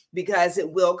 because it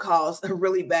will cause a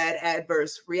really bad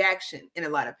adverse reaction in a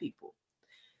lot of people.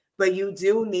 But you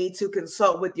do need to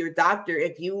consult with your doctor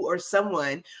if you or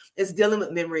someone is dealing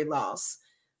with memory loss.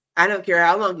 I don't care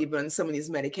how long you've been on some of these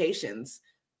medications.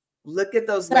 Look at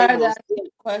those labels.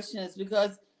 Questions,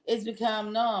 because it's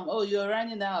become norm. Oh, you're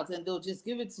running out, and they'll just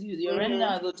give it to you. You're running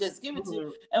out, they'll just give it to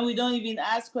you. And we don't even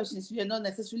ask questions. We are not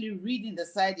necessarily reading the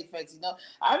side effects.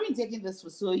 I've been taking this for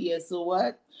so years. So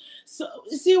what? So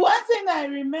see, one thing I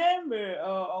remember,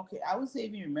 I would say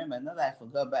even remember, not that I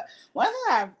forgot, but one thing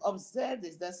I've observed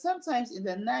is that sometimes in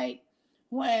the night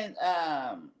when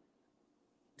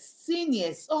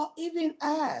seniors or even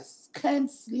us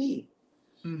can't sleep,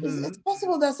 it's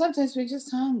possible that sometimes we're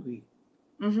just hungry.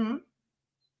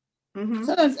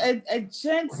 Sometimes a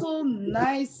gentle,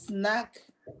 nice snack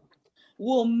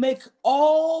will make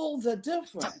all the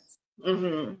difference.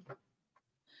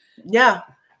 Yeah.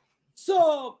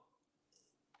 So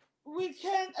we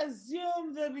can't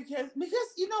assume that because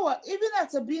you know what, even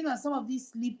after being on some of these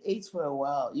sleep aids for a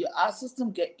while, our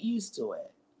system get used to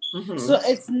it. So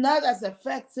it's not as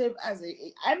effective as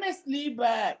I may sleep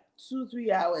back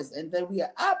 2-3 hours and then we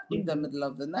are up in the middle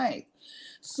of the night.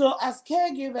 So as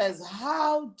caregivers,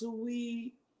 how do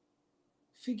we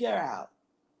figure out?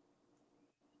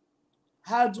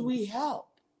 How do we help?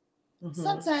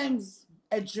 Sometimes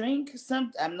a drink,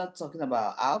 I'm not talking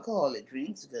about alcoholic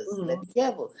drinks, because let's be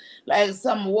careful. Like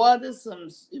some water,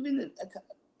 even a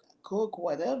Coke,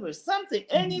 whatever, something,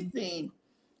 anything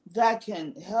that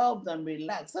can help them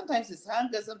relax. Sometimes it's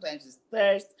hunger, sometimes it's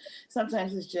thirst,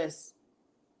 sometimes it's just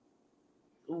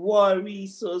worry.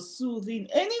 So soothing,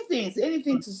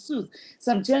 anything to soothe.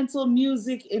 Some gentle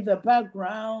music in the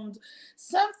background,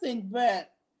 something.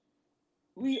 But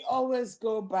we always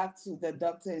go back to the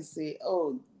doctor and say,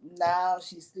 oh, now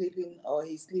she's sleeping or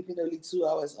he's sleeping only 2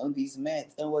 hours on these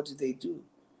meds. And what do?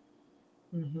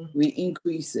 We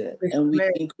increase it, and we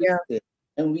increase it,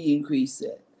 and we increase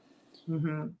it.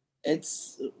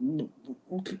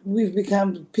 We've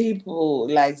become, people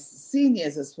like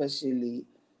seniors especially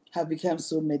have become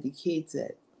so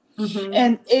medicated.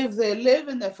 And if they live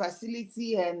in a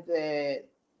facility and the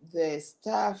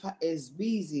staff is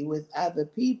busy with other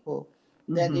people,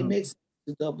 then it makes sense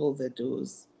to double the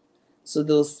dose. So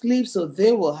they'll sleep, so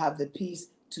they will have the peace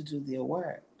to do their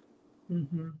work.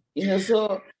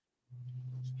 So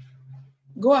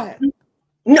go ahead.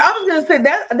 No, I was going to say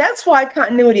that's why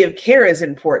continuity of care is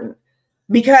important.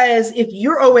 Because if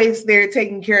you're always there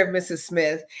taking care of Mrs.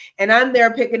 Smith, and I'm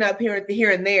there picking up here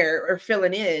and there or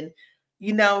filling in,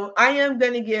 I am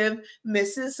going to give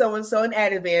Mrs. So-and-so an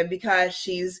Ativan because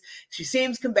she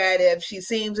seems combative. She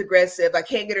seems aggressive. I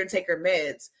can't get her to take her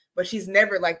meds, but she's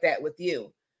never like that with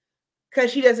you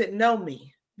because she doesn't know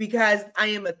me, because I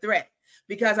am a threat,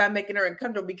 because I'm making her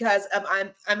uncomfortable, because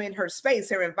I'm in her space,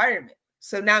 her environment.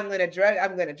 So now I'm going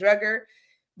to drug her.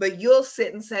 But you'll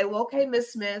sit and say, well, okay,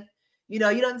 Miss Smith, you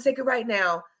don't take it right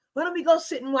now. Why don't we go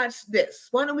sit and watch this?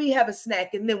 Why don't we have a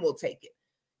snack and then we'll take it?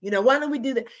 Why don't we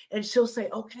do that? And she'll say,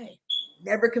 okay,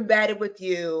 never combative with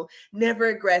you, never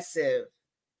aggressive,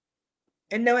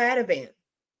 and no Ativan.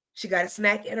 She got a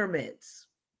snack and her meds.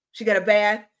 She got a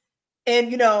bath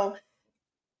and,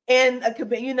 and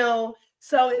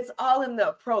so it's all in the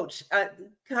approach.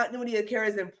 Continuity of care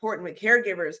is important with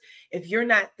caregivers. If you're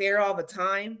not there all the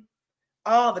time,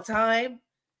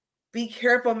 be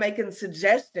careful making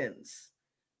suggestions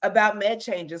about med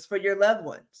changes for your loved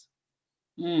ones.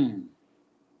 If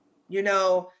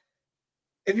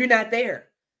you're not there,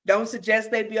 don't suggest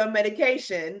they be on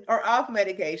medication or off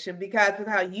medication because of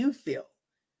how you feel.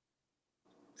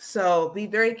 So be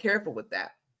very careful with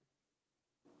that.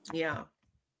 Yeah.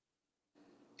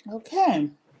 Okay.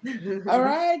 All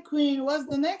right, Queen. What's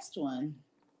the next one?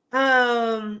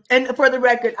 And for the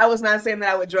record, I was not saying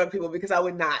that I would drug people, because I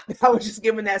would not. I was just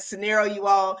giving that scenario, you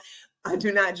all. I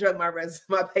do not drug my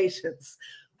patients.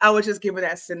 I was just giving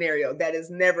that scenario. That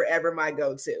is never, ever my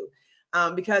go-to,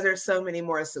 because there's so many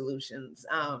more solutions.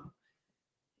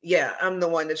 Yeah, I'm the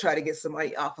one to try to get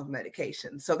somebody off of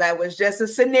medication. So that was just a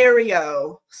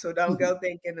scenario. So don't go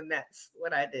thinking and that's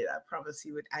what I did. I promise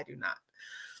you I do not.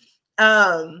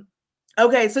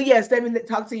 Okay, so yes, then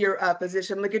talk to your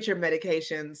physician, look at your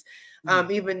medications,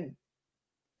 even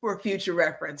for future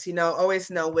reference. Always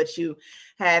know what you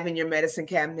have in your medicine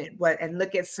cabinet, and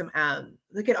look at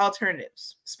look at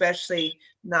alternatives, especially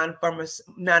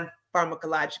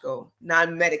non-pharmacological,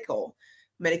 non-medical,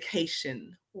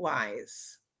 medication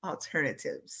wise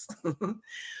alternatives.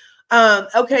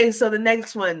 Okay, so the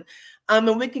next one,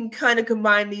 and we can kind of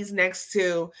combine these next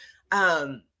two.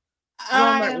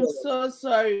 I am so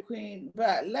sorry, Queen,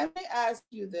 but let me ask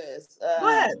you this. Go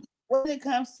ahead. When it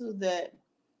comes to the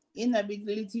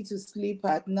inability to sleep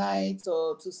at night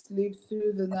or to sleep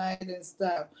through the night and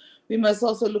stuff, we must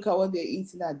also look at what they're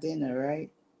eating at dinner,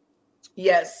 right?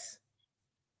 Yes.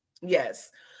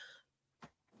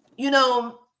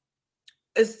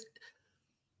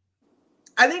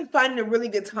 I think finding a really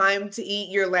good time to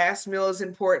eat your last meal is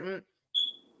important.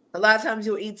 A lot of times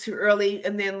you'll eat too early,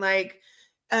 and then like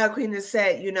Queen has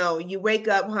said, you wake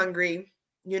up hungry,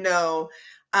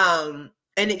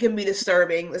 and it can be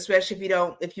disturbing, especially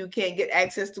if you can't get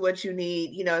access to what you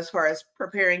need, as far as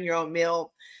preparing your own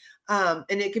meal. And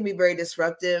it can be very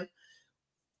disruptive.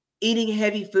 Eating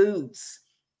heavy foods,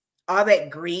 all that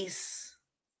grease,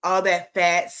 all that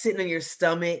fat sitting in your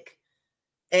stomach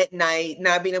at night,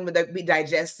 not being able to be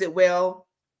digested well,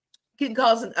 can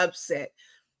cause an upset.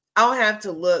 I'll have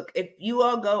to look. If you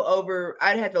all go over,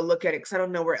 I'd have to look at it because I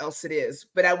don't know where else it is.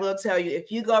 But I will tell you,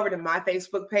 if you go over to my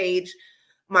Facebook page,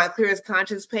 my Clear as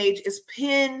Conscience page is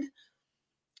pinned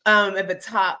at the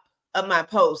top of my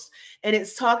post. And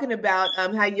it's talking about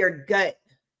how your gut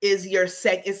is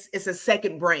it's a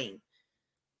second brain.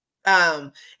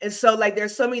 And so like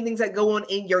there's so many things that go on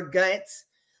in your gut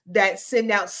that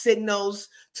send out signals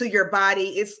to your body.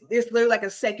 It's literally like a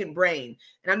second brain.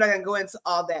 And I'm not gonna go into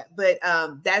all that, but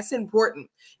that's important.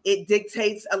 It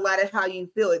dictates a lot of how you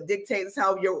feel. It dictates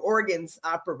how your organs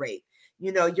operate.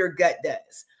 Your gut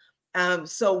does.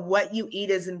 So what you eat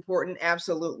is important,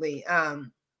 absolutely.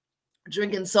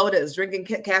 Drinking sodas, drinking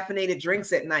caffeinated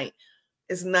drinks at night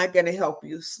is not gonna help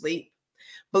you sleep.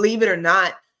 Believe it or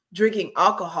not, drinking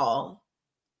alcohol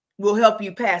will help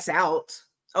you pass out.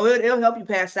 Oh, it'll help you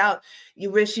pass out. You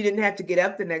wish you didn't have to get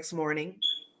up the next morning.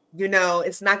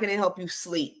 It's not going to help you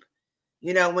sleep.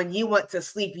 When you want to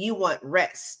sleep, you want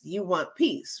rest. You want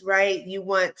peace, right?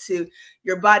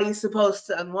 Your body's supposed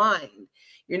to unwind.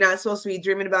 You're not supposed to be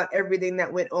dreaming about everything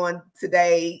that went on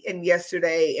today and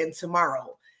yesterday and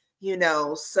tomorrow.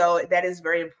 So that is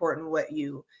very important what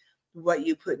you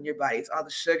put in your body. It's all the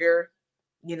sugar,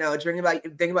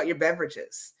 think about your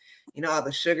beverages, all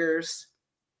the sugars.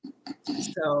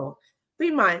 So be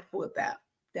mindful of that.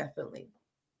 Definitely.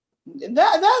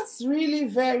 That's really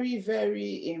very,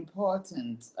 very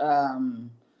important.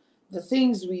 The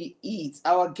things we eat,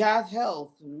 our gut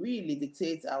health really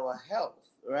dictates our health,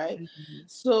 right? Mm-hmm.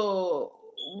 So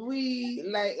we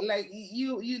like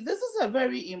you this is a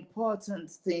very important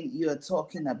thing you're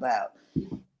talking about.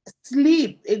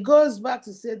 Sleep, it goes back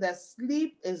to say that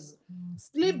sleep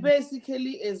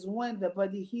basically is when the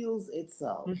body heals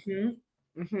itself.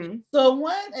 Mm-hmm. Mm-hmm. So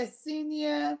when a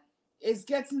senior it's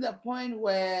getting to the point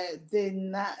where they're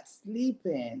not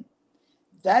sleeping.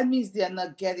 That means they're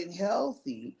not getting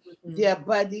healthy. Their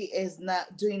body is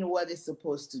not doing what it's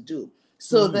supposed to do.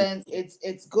 So then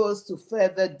it goes to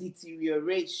further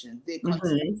deterioration. They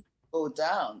continue to go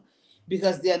down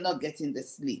because they are not getting the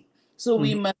sleep. So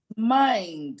we must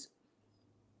mind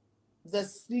the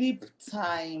sleep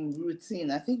time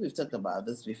routine. I think we've talked about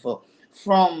this before.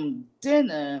 From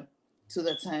dinner to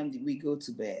the time that we go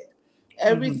to bed.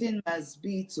 Everything must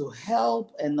be to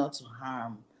help and not to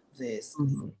harm this.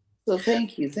 So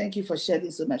thank you. Thank you for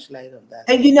shedding so much light on that.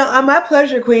 And my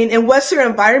pleasure, Queen. And what's your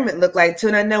environment look like too?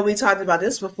 And I know we talked about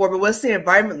this before, but what's the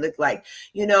environment look like?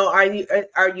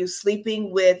 Are you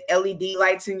sleeping with LED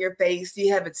lights in your face? Do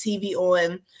you have a TV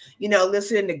on?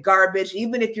 Listening to garbage.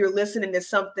 Even if you're listening to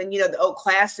something, the old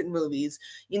classic movies,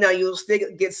 you'll still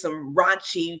get some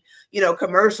raunchy,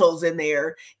 commercials in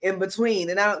there in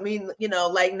between. And I don't mean,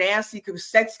 like nasty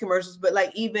sex commercials, but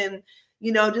like even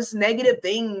just negative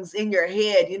things in your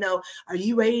head. Are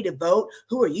you ready to vote?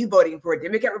 Who are you voting for?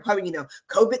 Democrat, Republican,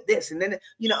 COVID this. And then,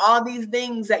 all these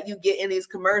things that you get in these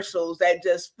commercials that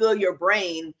just fill your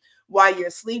brain while you're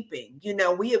sleeping.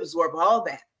 We absorb all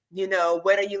that.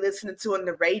 What are you listening to on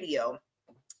the radio?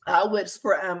 I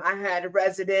had a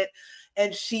resident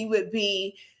and she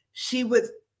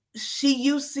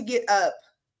used to get up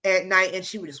at night and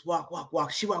she would just walk.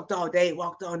 She walked all day,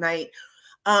 walked all night.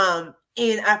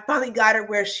 And I finally got her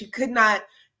where she could not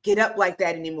get up like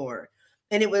that anymore.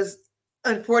 And it was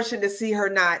unfortunate to see her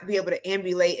not be able to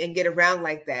ambulate and get around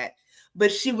like that.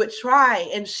 But she would try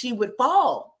and she would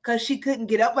fall because she couldn't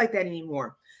get up like that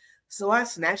anymore. So I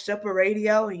snatched up a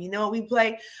radio and we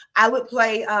play? I would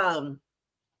play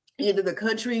either the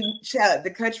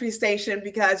country station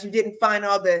because you didn't find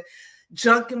all the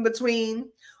junk in between,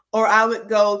 or I would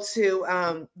go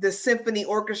to the symphony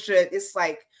orchestra. It's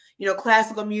like,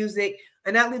 classical music,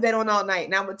 and I leave that on all night.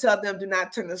 And I would tell them, do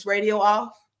not turn this radio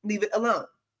off, leave it alone.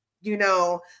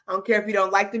 I don't care if you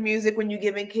don't like the music when you're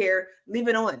giving care, leave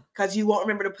it on because you won't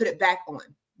remember to put it back on,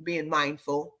 being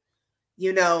mindful,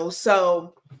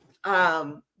 so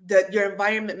your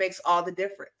environment makes all the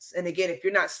difference. And again, if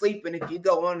you're not sleeping, if you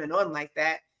go on and on like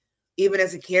that, even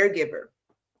as a caregiver,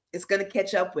 it's going to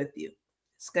catch up with you.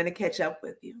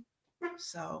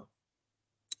 So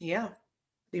yeah,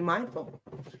 be mindful.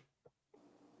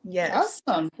 Yes.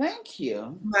 Awesome. Thank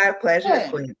you. My pleasure,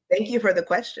 Queen. Thank you for the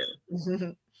question.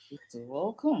 You're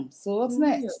welcome. So what's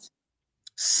next?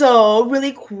 So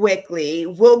really quickly,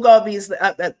 we'll go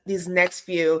these next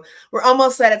few. We're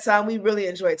almost out of time. We really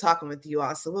enjoy talking with you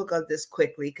all. So we'll go this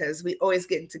quickly because we always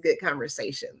get into good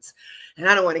conversations and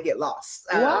I don't want to get lost.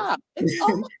 Wow. It's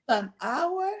almost an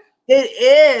hour. It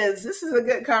is. This is a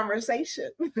good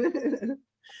conversation.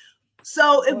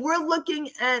 So if we're looking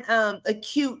at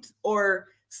acute or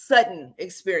sudden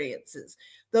experiences,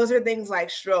 those are things like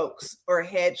strokes or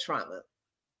head trauma.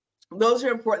 Those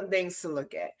are important things to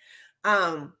look at.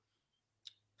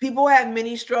 People have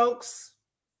mini strokes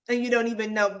and you don't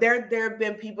even know. There have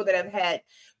been people that have had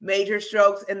major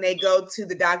strokes and they go to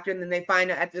the doctor and then they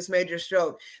find out after this major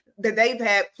stroke that they've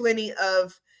had plenty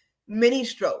of mini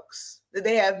strokes, that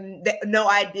they have no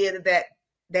idea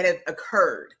that have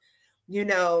occurred. We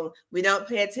don't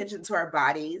pay attention to our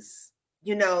bodies.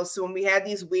 So when we have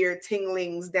these weird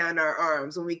tinglings down our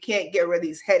arms, when we can't get rid of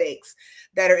these headaches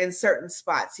that are in certain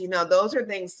spots, those are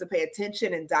things to pay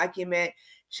attention and document.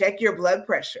 Check your blood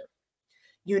pressure,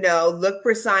 look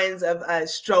for signs of a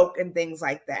stroke and things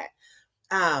like that.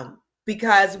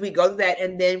 Because we go to that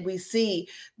and then we see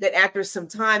that after some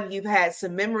time, you've had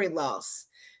some memory loss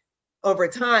over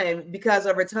time, because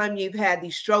over time you've had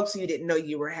these strokes you didn't know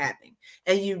you were having,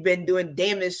 and you've been doing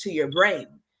damage to your brain.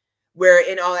 Where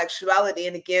in all actuality,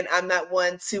 and again, I'm not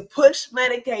one to push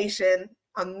medication,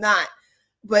 I'm not,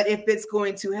 but if it's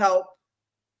going to help,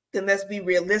 then let's be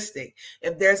realistic.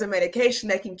 If there's a medication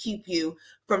that can keep you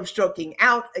from stroking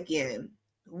out again,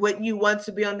 wouldn't you want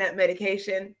to be on that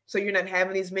medication so you're not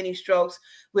having these mini strokes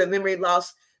with memory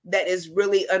loss that is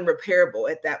really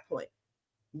unrepairable at that point?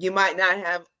 You might not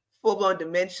have full-blown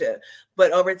dementia,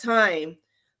 but over time,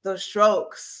 those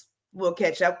strokes will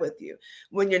catch up with you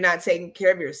when you're not taking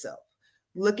care of yourself.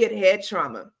 Look at head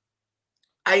trauma.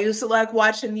 I used to like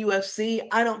watching UFC.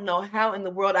 I don't know how in the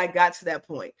world I got to that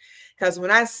point, because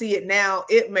when I see it now,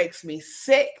 it makes me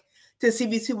sick to see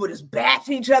these people just bash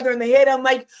each other in the head. I'm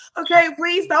like, okay,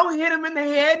 please don't hit him in the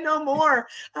head no more.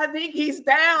 I think he's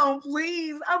down,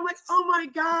 please. I'm like, oh my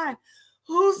God,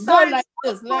 who signed up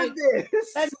for this?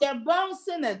 Like they're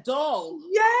bouncing a doll.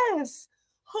 Yes.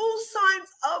 Who signs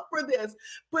up for this?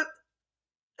 But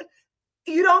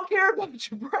You don't care about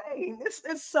your brain.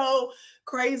 It's so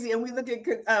crazy. And we look at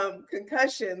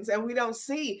concussions and we don't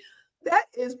see that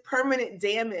is permanent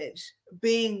damage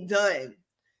being done.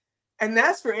 And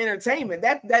that's for entertainment.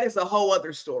 That is a whole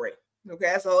other story. Okay,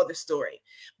 that's a whole other story.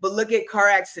 But look at car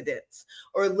accidents,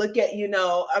 or look at, you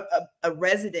know, a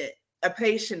resident, a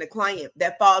patient, a client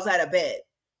that falls out of bed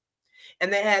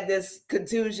and they had this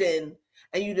contusion,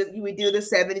 and you would do the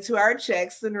 72-hour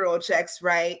checks, the neural checks,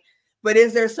 right? But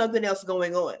is there something else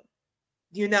going on,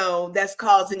 you know, that's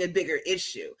causing a bigger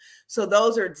issue? So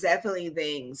those are definitely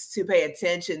things to pay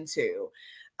attention to.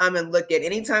 And look at,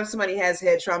 anytime somebody has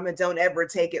head trauma, don't ever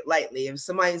take it lightly. If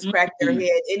somebody's cracked their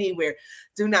head anywhere,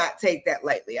 do not take that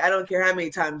lightly. I don't care how many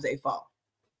times they fall.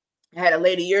 I had a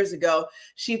lady years ago,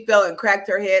 she fell and cracked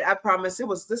her head. I promise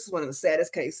this is one of the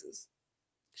saddest cases.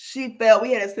 She fell.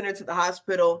 We had to send her to the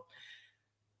hospital.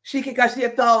 She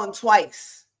had fallen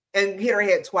twice and hit her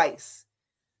head twice.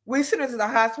 We sent her to the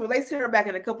hospital. They sent her back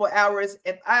in a couple of hours.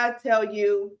 If I tell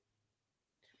you,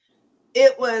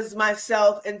 it was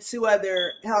myself and 2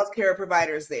 other healthcare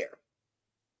providers there.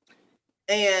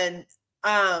 And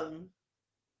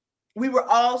we were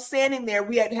all standing there.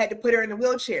 We had to put her in a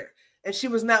wheelchair, and she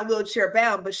was not wheelchair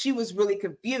bound, but she was really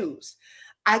confused.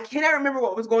 I cannot remember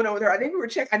what was going on with her. I think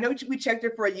I know we checked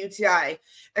her for a UTI,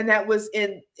 and that was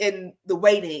in the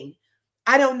waiting.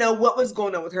 I don't know what was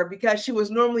going on with her, because she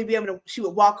was normally she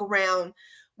would walk around.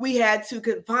 We had to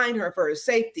confine her for her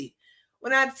safety.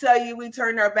 When I tell you, we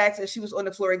turned our backs and she was on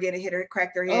the floor again and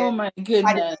cracked her head. Oh my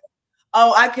goodness.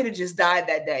 I could have just died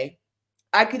that day.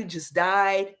 I could have just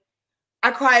died.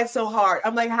 I cried so hard.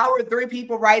 I'm like, how are 3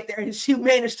 people right there and she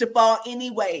managed to fall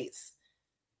anyways?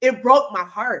 It broke my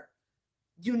heart.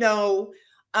 You know,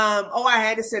 I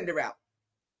had to send her out.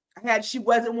 She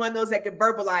wasn't one of those that could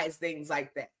verbalize things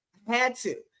like that. I had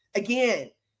to. Again,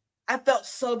 I felt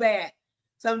so bad.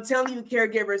 So I'm telling you,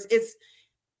 caregivers, it's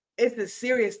a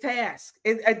serious task.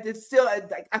 It's still,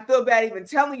 I feel bad even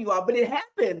telling you all, but it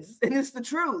happens, and it's the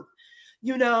truth,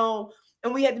 you know.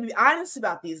 And we have to be honest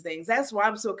about these things. That's why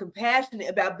I'm so compassionate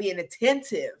about being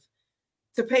attentive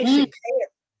to patient care,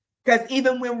 because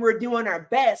even when we're doing our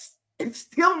best, it's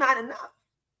still not enough.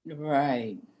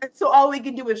 Right. And so all we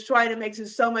can do is try to make it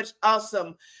so much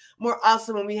more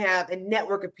awesome when we have a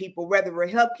network of people, whether we're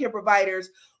healthcare providers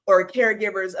or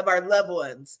caregivers of our loved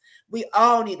ones. We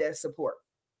all need that support.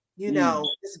 You know,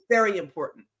 it's very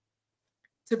important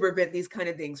to prevent these kind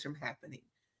of things from happening.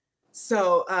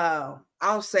 So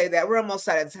I'll say that we're almost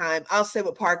out of time. I'll say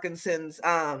with Parkinson's,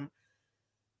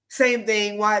 same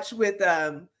thing. Watch with,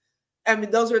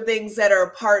 those are things that are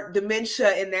part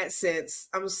dementia in that sense.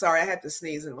 I'm sorry, I had to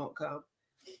sneeze and it won't come.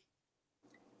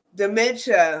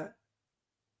 Dementia.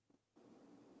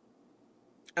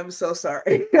 I'm so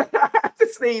sorry. I have to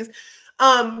sneeze.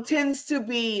 Tends to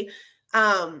be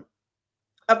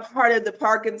a part of the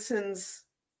Parkinson's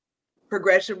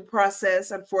progression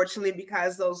process, unfortunately,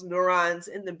 because those neurons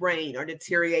in the brain are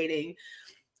deteriorating.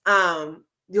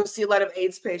 You'll see a lot of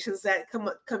AIDS patients that come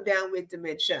down with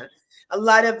dementia. A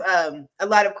lot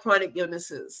of chronic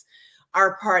illnesses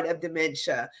are part of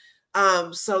dementia.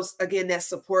 So again, that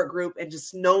support group and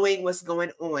just knowing what's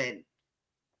going on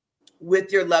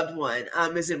with your loved one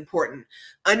is important.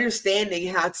 Understanding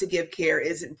how to give care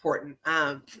is important.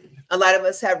 A lot of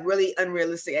us have really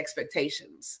unrealistic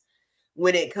expectations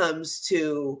when it comes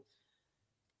to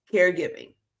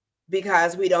caregiving,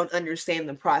 because we don't understand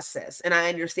the process. And I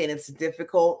understand it's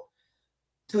difficult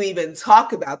to even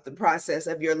talk about the process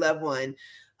of your loved one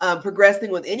progressing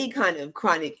with any kind of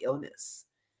chronic illness.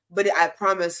 But I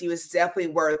promise you, it's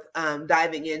definitely worth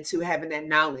diving into, having that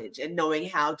knowledge and knowing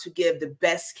how to give the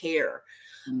best care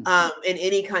in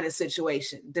any kind of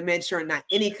situation, dementia or not,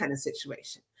 any kind of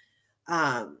situation.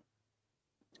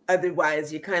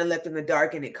 Otherwise, you're kind of left in the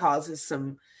dark, and it causes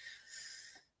some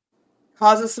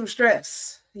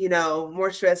stress, you know,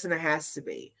 more stress than it has to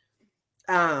be.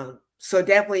 So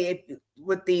definitely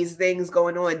with these things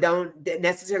going on, don't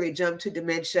necessarily jump to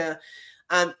dementia.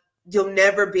 You'll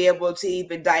never be able to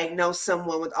even diagnose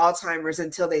someone with Alzheimer's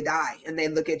until they die and they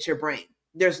look at your brain.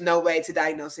 There's no way to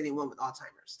diagnose anyone with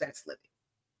Alzheimer's that's living,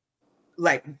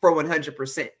 like for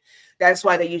 100%. That's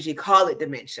why they usually call it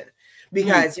dementia,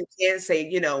 because you can't say,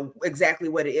 you know, exactly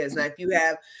what it is. Now, if you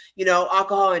have, you know,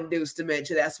 alcohol-induced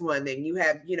dementia, that's one thing. You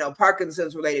have, you know,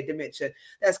 Parkinson's-related dementia,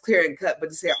 that's clear and cut. But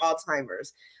to say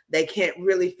Alzheimer's, they can't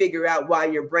really figure out why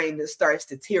your brain just starts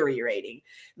deteriorating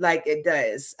like it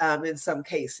does in some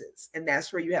cases. And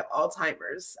that's where you have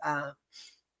Alzheimer's,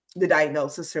 the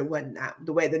diagnosis or whatnot,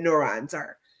 the way the neurons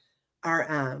are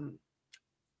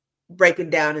breaking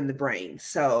down in the brain.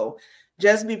 So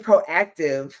just be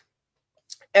proactive,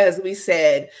 as we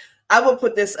said. I will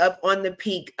put this up on the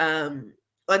Peak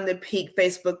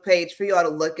Facebook page for y'all to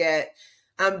look at.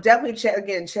 Definitely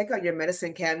check out your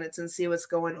medicine cabinets and see what's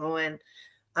going on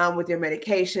with your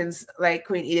medications. Like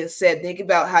Queen Edith said, think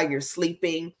about how you're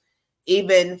sleeping.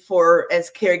 Even for as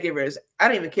caregivers, I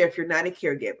don't even care if you're not a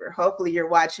caregiver. Hopefully you're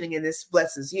watching and this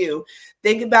blesses you.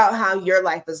 Think about how your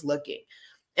life is looking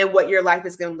and what your life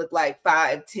is going to look like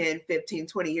 5, 10, 15,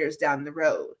 20 years down the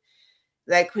road.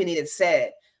 Like Queen Edith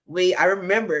said, I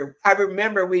remember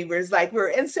we were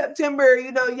in September,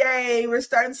 yay, we're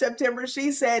starting September.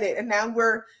 She said it. And now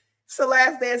it's the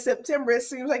last day of September. It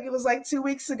seems like it was like 2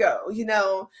 weeks ago,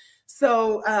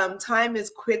 So time is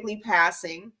quickly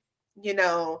passing,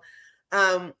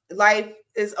 life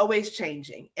is always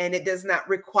changing, and it does not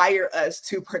require us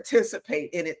to participate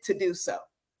in it to do so.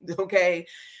 Okay.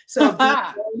 So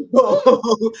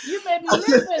you may be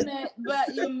living it,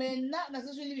 but you may not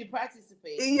necessarily be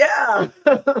participating. Yeah.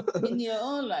 In your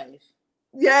own life.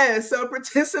 Yeah. So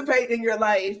participate in your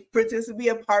life. Be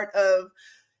a part of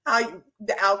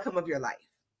the outcome of your life.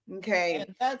 Okay.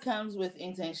 And that comes with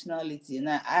intentionality. And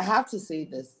I have to say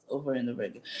this over and over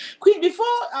again. Queen, before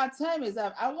our time is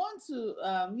up, I want to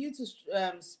you to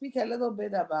speak a little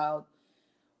bit about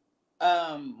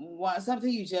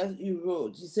something you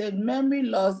wrote. You said memory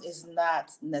loss is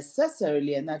not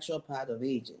necessarily a natural part of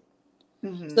aging.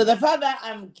 Mm-hmm. So the fact that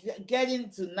I'm getting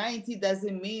to 90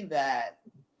 doesn't mean that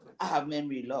I have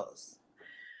memory loss.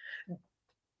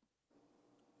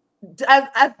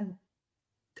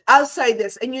 I'll say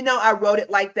this, and I wrote it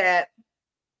like that,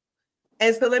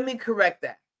 and so let me correct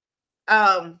that.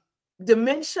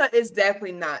 Dementia is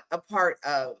definitely not a part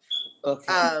of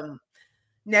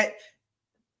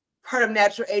part of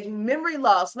natural aging. Memory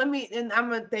loss. And I'm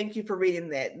gonna thank you for reading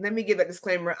that. Let me give a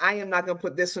disclaimer. I am not gonna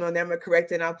put this one on there. I'm gonna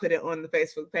correct it and I'll put it on the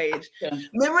Facebook page. Yeah.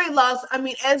 Memory loss. I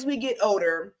mean, as we get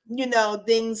older,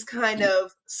 things kind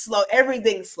of slow.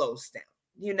 Everything slows down.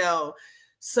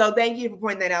 So thank you for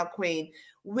pointing that out, Queen.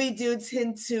 We do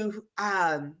tend to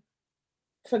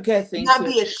forget things. Not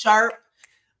be as sharp,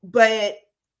 but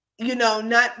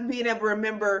not being able to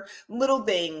remember little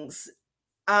things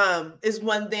is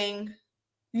one thing.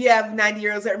 You have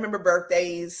 90-year-olds that remember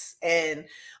birthdays and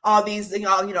all these,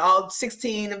 all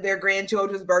 16 of their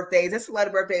grandchildren's birthdays. That's a lot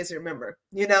of birthdays to remember,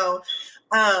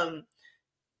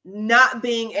 not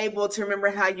being able to remember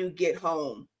how you get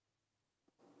home.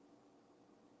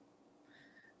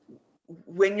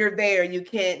 When you're there, you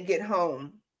can't get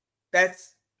home.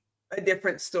 That's a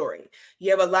different story.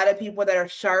 You have a lot of people that are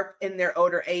sharp in their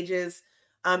older ages.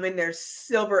 In their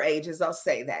silver ages, I'll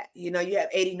say that. You have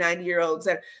 80, 90-year-olds.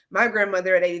 That my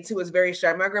grandmother at 82 was very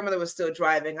sharp. My grandmother was still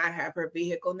driving. I have her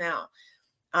vehicle now.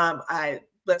 I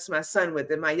blessed my son with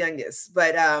it, my youngest.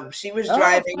 But she was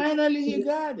driving. Finally, you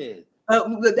got it.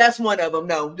 That's one of them.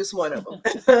 No, just one of them.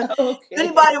 Okay.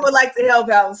 Anybody would like to help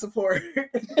out and support.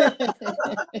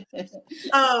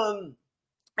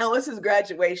 And what's his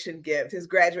graduation gift? His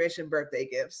graduation birthday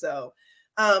gift. So,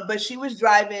 but she was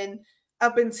driving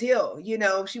up until,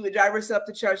 she would drive herself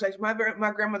to church. Like my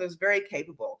grandmother was very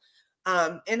capable,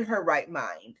 in her right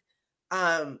mind.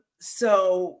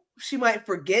 So she might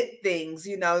forget things,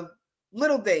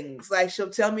 little things. Like she'll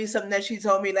tell me something that she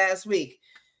told me last week.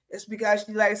 It's because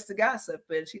she likes to gossip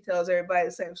and she tells everybody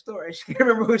the same story. She can't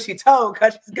remember who she told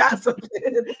because she's gossiping,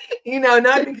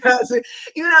 not because,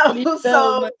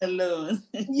 so alone.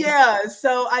 Yeah.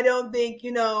 So I don't think,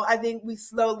 I think we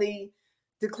slowly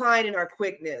decline in our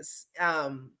quickness.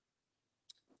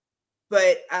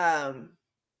 But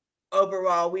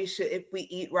overall, we should, if we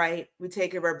eat right, we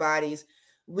take care of our bodies,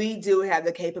 we do have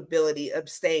the capability of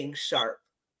staying sharp.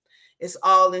 It's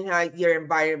all in your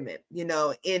environment,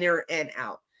 inner and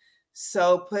out.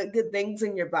 So put good things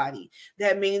in your body.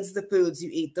 That means the foods you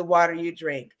eat, the water you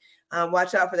drink.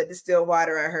 Watch out for that distilled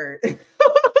water, I heard.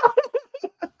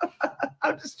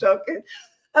 I'm just joking.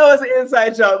 That was an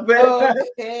inside joke, but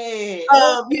okay.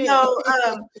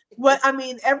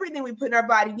 Everything we put in our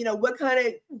body,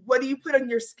 what do you put on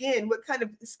your skin? What kind of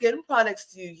skin products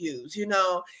do you use?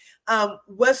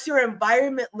 What's your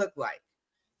environment look like?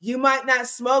 You might not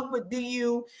smoke, but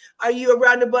are you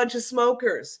around a bunch of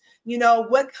smokers?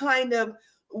 What kind of,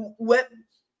 what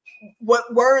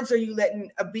words are you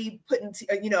letting be put into,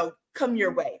 come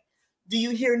your way? Do you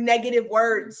hear negative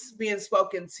words being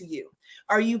spoken to you?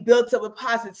 Are you built up with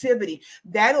positivity?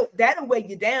 That'll weigh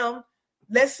you down.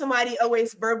 Let somebody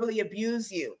always verbally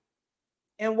abuse you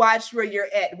and watch where you're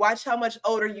at. Watch how much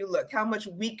older you look, how much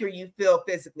weaker you feel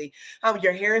physically, how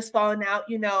your hair is falling out,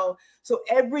 So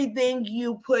everything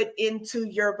you put into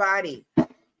your body.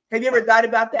 Have you ever thought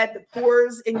about that? The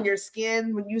pores in your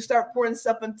skin, when you start pouring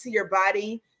stuff into your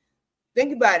body,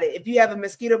 Think about it. If you have a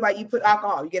mosquito bite, you put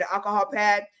alcohol. You get an alcohol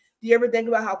pad. Do you ever think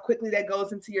about how quickly that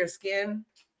goes into your skin?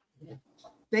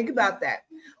 Think about that.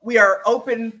 We are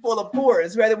open, full of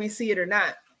pores, whether we see it or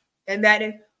not. And that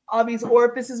is all these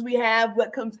orifices we have,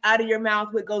 what comes out of your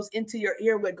mouth, what goes into your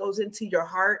ear, what goes into your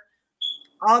heart,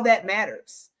 all that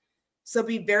matters. So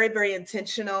be very, very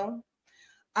intentional.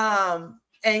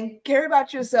 And care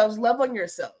about yourselves, love on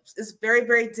yourselves. It's very,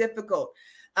 very difficult.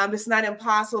 It's not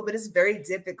impossible, but it's very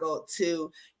difficult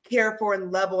to care for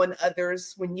and love on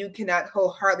others when you cannot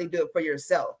wholeheartedly do it for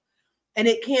yourself. And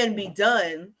it can be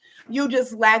done. You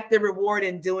just lack the reward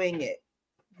in doing it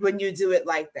when you do it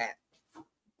like that.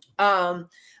 I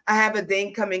have a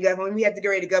thing coming up when we have to get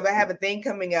ready to go, but I have a thing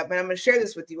coming up and I'm going to share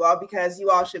this with you all because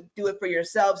you all should do it for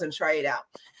yourselves and try it out.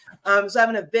 So I have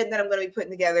an event that I'm going to be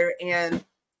putting together and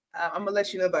I'm going to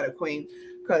let you know about it, Queen,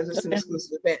 because it's an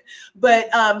exclusive event.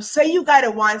 But say you got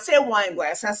a wine, say a wine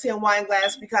glass. I say a wine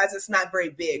glass because it's not very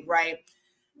big, right?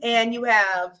 And you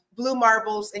have blue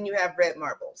marbles and you have red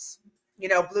marbles. You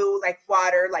know, blue like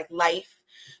water, like life.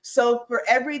 So for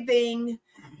everything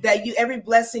that you, every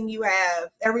blessing you have,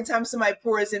 every time somebody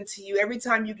pours into you, every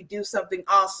time you can do something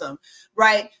awesome,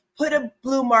 right? Put a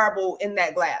blue marble in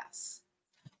that glass.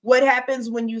 What happens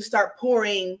when you start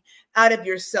pouring out of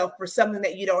yourself for something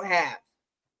that you don't have?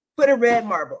 Put a red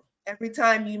marble. Every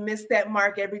time you miss that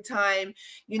mark, every time,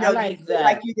 you know, like you feel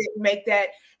like you didn't make that.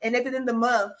 And at the end of the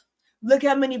month, look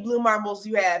how many blue marbles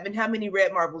you have and how many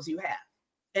red marbles you have.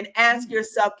 And ask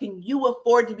yourself, can you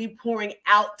afford to be pouring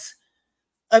out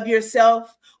of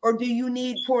yourself or do you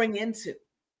need pouring into?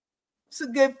 It's a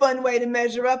good, fun way to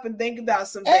measure up and think about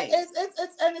some things.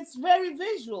 It's very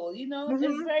visual, you know, it's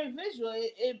very visual.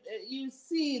 You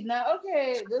see now,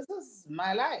 okay, this is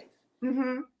my life.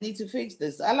 Need to fix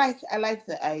this. I like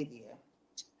the idea.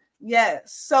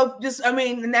 Yes. So just, I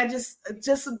mean, and that just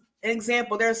an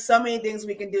example. There's so many things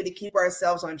we can do to keep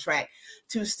ourselves on track,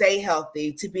 to stay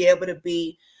healthy, to be able to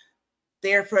be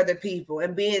there for other people.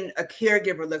 And being a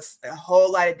caregiver looks a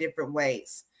whole lot of different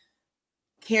ways.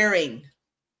 Caring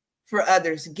for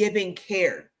others, giving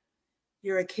care.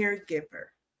 You're a caregiver.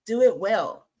 Do it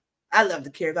well. I love to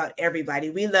care about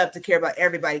everybody. We love to care about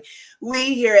everybody.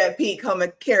 We here at Peak Home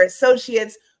Care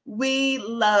Associates, we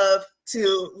love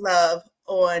to love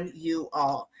on you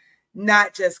all,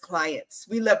 not just clients.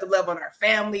 We love to love on our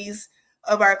families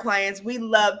of our clients. We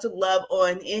love to love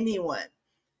on anyone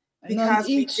because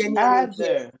we genuinely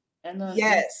care.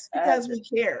 Yes, because we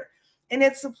care. And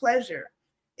it's a pleasure.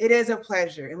 It is a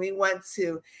pleasure. And we want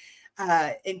to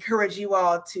encourage you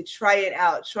all to try it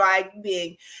out. Try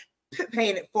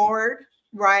paying it forward,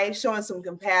 right? Showing some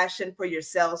compassion for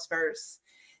yourselves first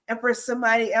and for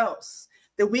somebody else.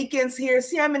 The weekends here,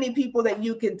 see how many people that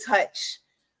you can touch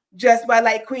just by,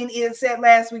 like Queen Edith said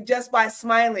last week, just by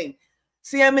smiling.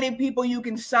 See how many people you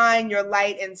can shine your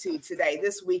light into today,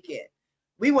 this weekend.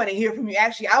 We want to hear from you.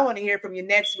 Actually, I want to hear from you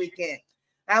next weekend.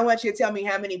 I want you to tell me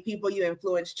how many people you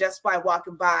influenced just by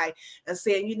walking by and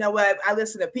saying, you know what, I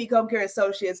listen to Peak Home Care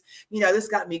Associates. You know, this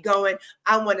got me going.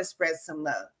 I want to spread some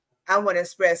love. I want to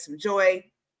spread some joy.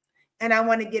 And I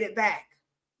want to get it back.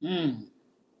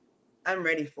 I'm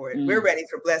ready for it. We're ready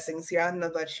for blessings here. I don't know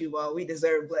about you all. We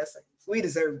deserve blessings. We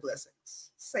deserve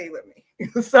blessings. Say it with me.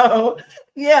 So,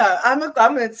 yeah, I'm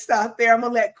going to stop there. I'm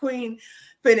going to let Queen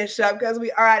finish up because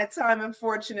we are out of time,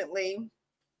 unfortunately.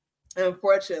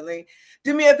 Unfortunately.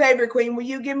 Do me a favor, Queen. Will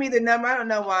you give me the number? I don't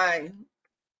know why.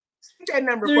 Speak that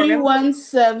number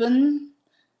 317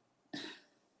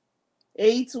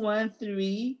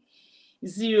 813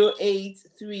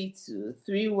 0832.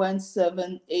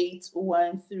 317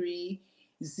 813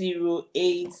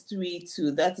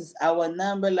 0832. That is our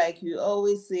number. Like you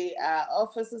always say, our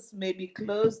offices may be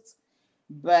closed,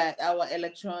 but our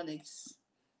electronics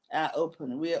are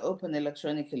open. We are open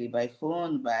electronically by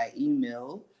phone, by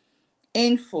email.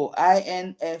 Info at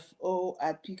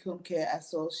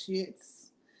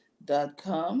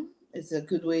peakhomecareassociates.com is a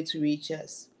good way to reach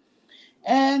us.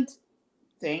 And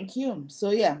thank you.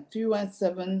 So yeah,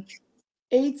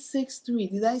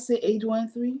 317-863. Did I say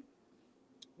 813?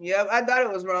 Yep, I thought it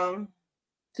was wrong.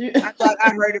 I thought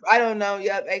I heard it. I don't know.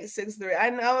 Yep, 863. I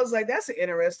was like, that's an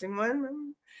interesting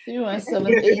one.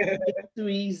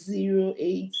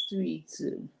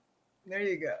 317-833-0832. There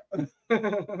you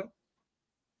go.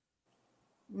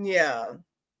 Yeah.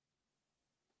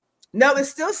 No, it's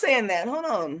still saying that. Hold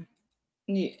on.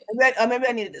 Yeah. Maybe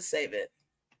I needed to save it.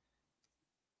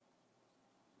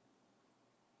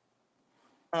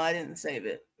 Oh, I didn't save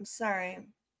it. I'm sorry.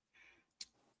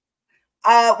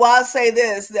 Well, I'll say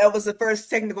this. That was the first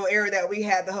technical error that we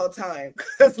had the whole time.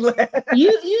 You're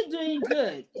doing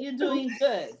good. You're doing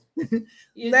good.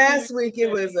 Last week it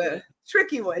was a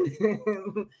tricky one.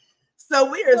 So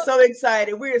we are so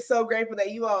excited. We are so grateful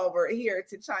that you all were here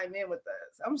to chime in with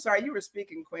us. I'm sorry you were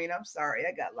speaking, Queen. I'm sorry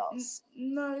I got lost.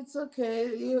 No, it's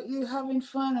okay. You're having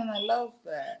fun, and I love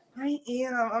that. I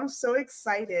am. I'm so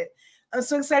excited. I'm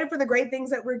so excited for the great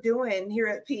things that we're doing here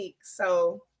at Peak.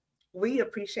 So we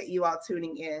appreciate you all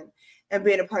tuning in and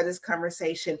being a part of this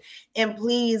conversation. And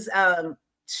please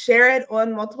share it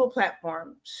on multiple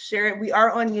platforms. Share it. We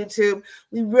are on YouTube.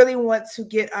 We really want to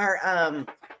get our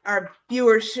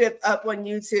viewership up on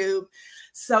YouTube.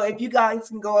 So if you guys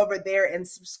can go over there and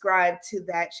subscribe to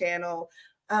that channel,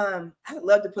 I'd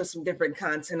love to put some different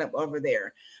content up over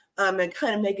there. And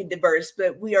kind of make it diverse,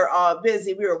 but we are all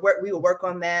busy. We will work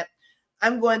on that.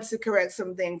 I'm going to correct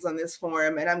some things on this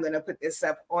forum, and I'm going to put this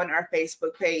up on our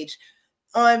Facebook page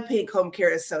on Pink Home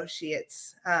Care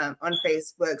Associates on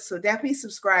Facebook. So definitely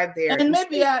subscribe there. And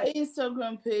maybe our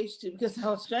Instagram page too, because I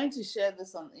was trying to share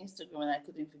this on Instagram and I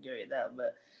couldn't figure it out.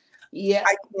 But yeah,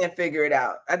 I can't figure it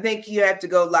out. I think you have to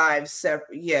go live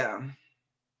separate. Yeah,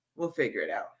 we'll figure it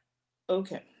out.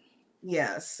 Okay.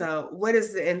 Yeah. So what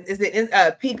is it? Is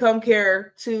it Peak Home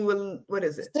Care 2? What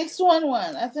is it?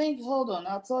 611. I think. Hold on.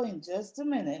 I'll tell you in just a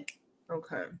minute.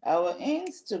 Okay. Our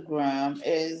Instagram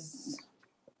is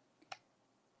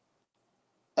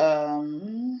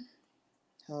hold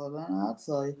on, I'll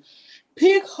tell you.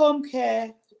 Peak Home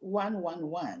Care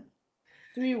 111.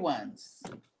 3 ones.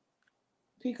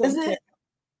 Peak Home Care.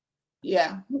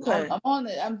 Yeah. Okay. I'm on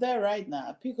it. I'm there right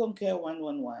now. Peak Home Care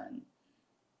 111.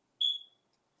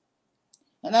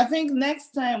 And I think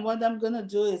next time what I'm gonna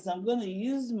do is I'm gonna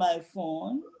use my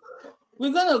phone.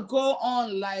 We're gonna go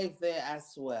on live there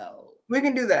as well. We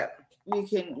can do that. We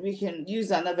can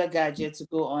use another gadget to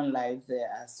go on live there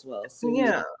as well. So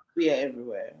yeah, we are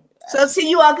everywhere. So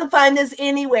you all can find us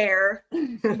anywhere.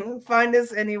 Find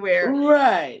us anywhere.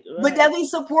 Right. But definitely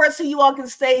support so you all can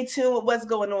stay tuned with what's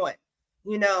going on.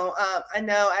 You know, I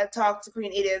know I talked to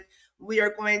Queen Edith. We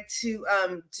are going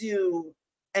to do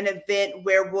an event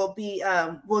where we'll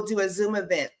do a Zoom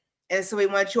event. And so we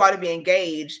want you all to be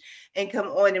engaged and come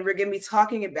on. And we're going to be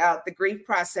talking about the grief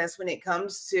process when it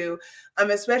comes to,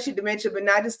 especially dementia, but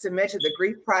not just dementia, the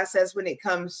grief process when it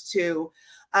comes to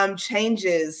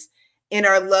changes in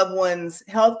our loved ones'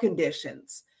 health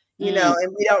conditions. You know,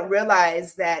 and we don't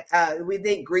realize that we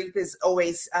think grief is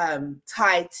always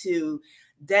tied to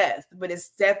death, but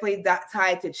it's definitely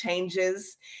tied to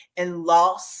changes and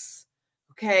loss.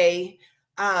 Okay.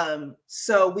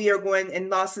 So we are going,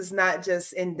 and loss is not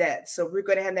just in death. So we're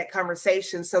going to have that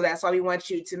conversation. So that's why we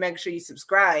want you to make sure you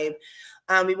subscribe.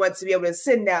 We want to be able to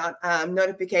send out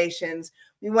notifications.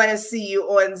 We want to see you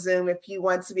on Zoom if you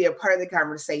want to be a part of the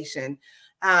conversation.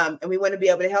 And we want to be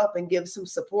able to help and give some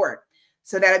support.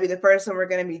 So that'll be the first one we're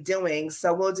going to be doing.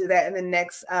 So we'll do that in the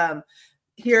next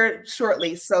here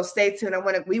shortly. So stay tuned.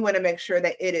 We want to make sure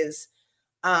that it is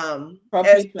as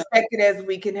effective as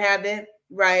we can have it.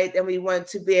 Right. And we want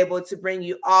to be able to bring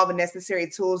you all the necessary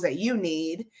tools that you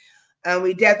need.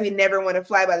 We definitely never want to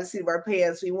fly by the seat of our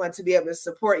pants. We want to be able to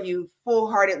support you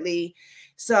full-heartedly.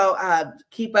 So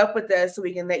keep up with us so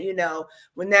we can let you know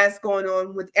when that's going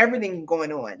on, with everything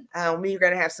going on. We're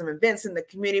going to have some events in the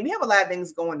community. We have a lot of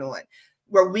things going on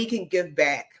where we can give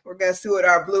back. We're going to see what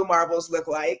our blue marbles look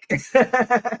like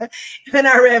and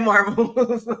our red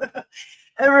marbles.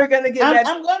 And we're going to get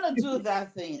I'm going to do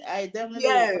that thing. I definitely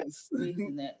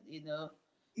will it, you know.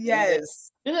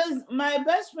 Yes. Because my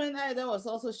best friend Ida was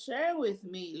also sharing with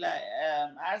me, like,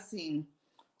 asking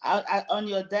on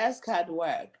your desk at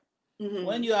work,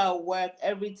 when you are at work,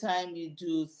 every time you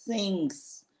do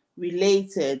things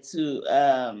related to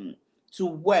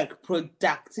work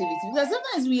productivity, because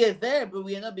sometimes we are there, but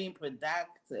we are not being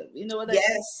productive. You know what I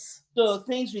mean? So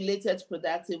things related to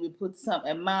productive, we put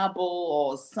a marble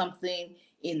or something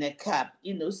in a cup,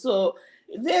 you know. So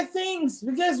there are things,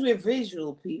 because we're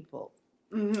visual people.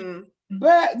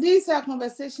 But these are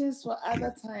conversations for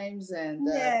other times, and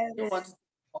you don't want to take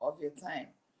more of your time.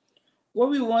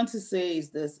 What we want to say is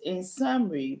this: in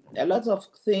summary, a lot of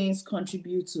things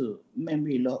contribute to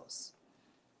memory loss.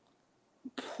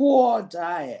 Poor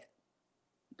diet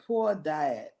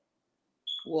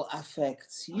will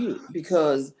affect you,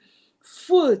 because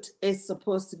food is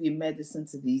supposed to be medicine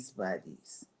to these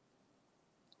bodies.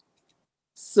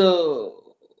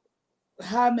 So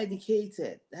how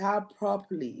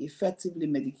properly, effectively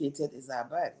medicated is our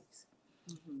bodies?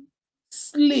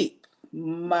 Sleep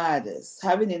matters.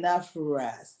 Having enough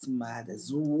rest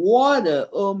matters. Water,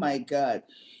 oh my God.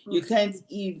 You can't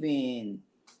even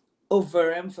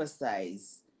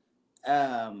overemphasize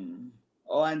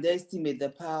or underestimate the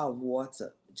power of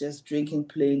water. Just drinking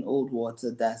plain old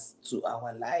water does to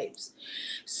our lives.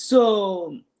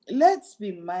 So let's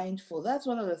be mindful. That's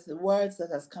one of the words that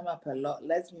has come up a lot.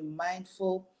 Let's be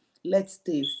mindful. Let's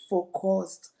stay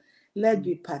focused. Let's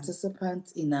be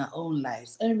participants in our own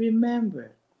lives. And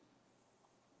remember,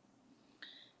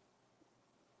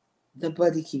 the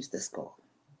body keeps the score.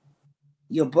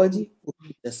 Your body will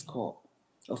keep the score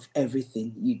of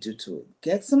everything you do to it.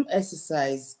 Get some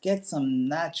exercise, get some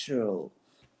natural,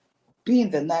 be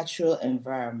in the natural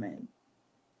environment,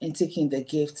 and taking the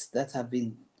gifts that have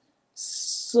been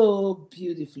so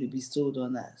beautifully bestowed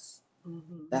on us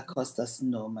that cost us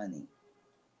no money.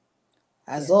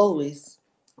 As always,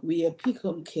 we are Peak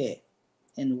Home Care,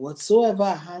 and whatsoever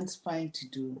our hands find to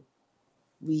do,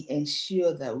 we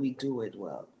ensure that we do it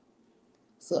well.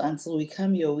 So until we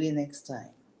come your way next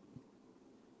time,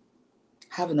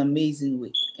 have an amazing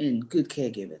week and good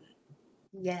caregiving.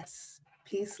 Yes.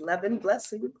 Peace, love, and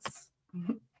blessings.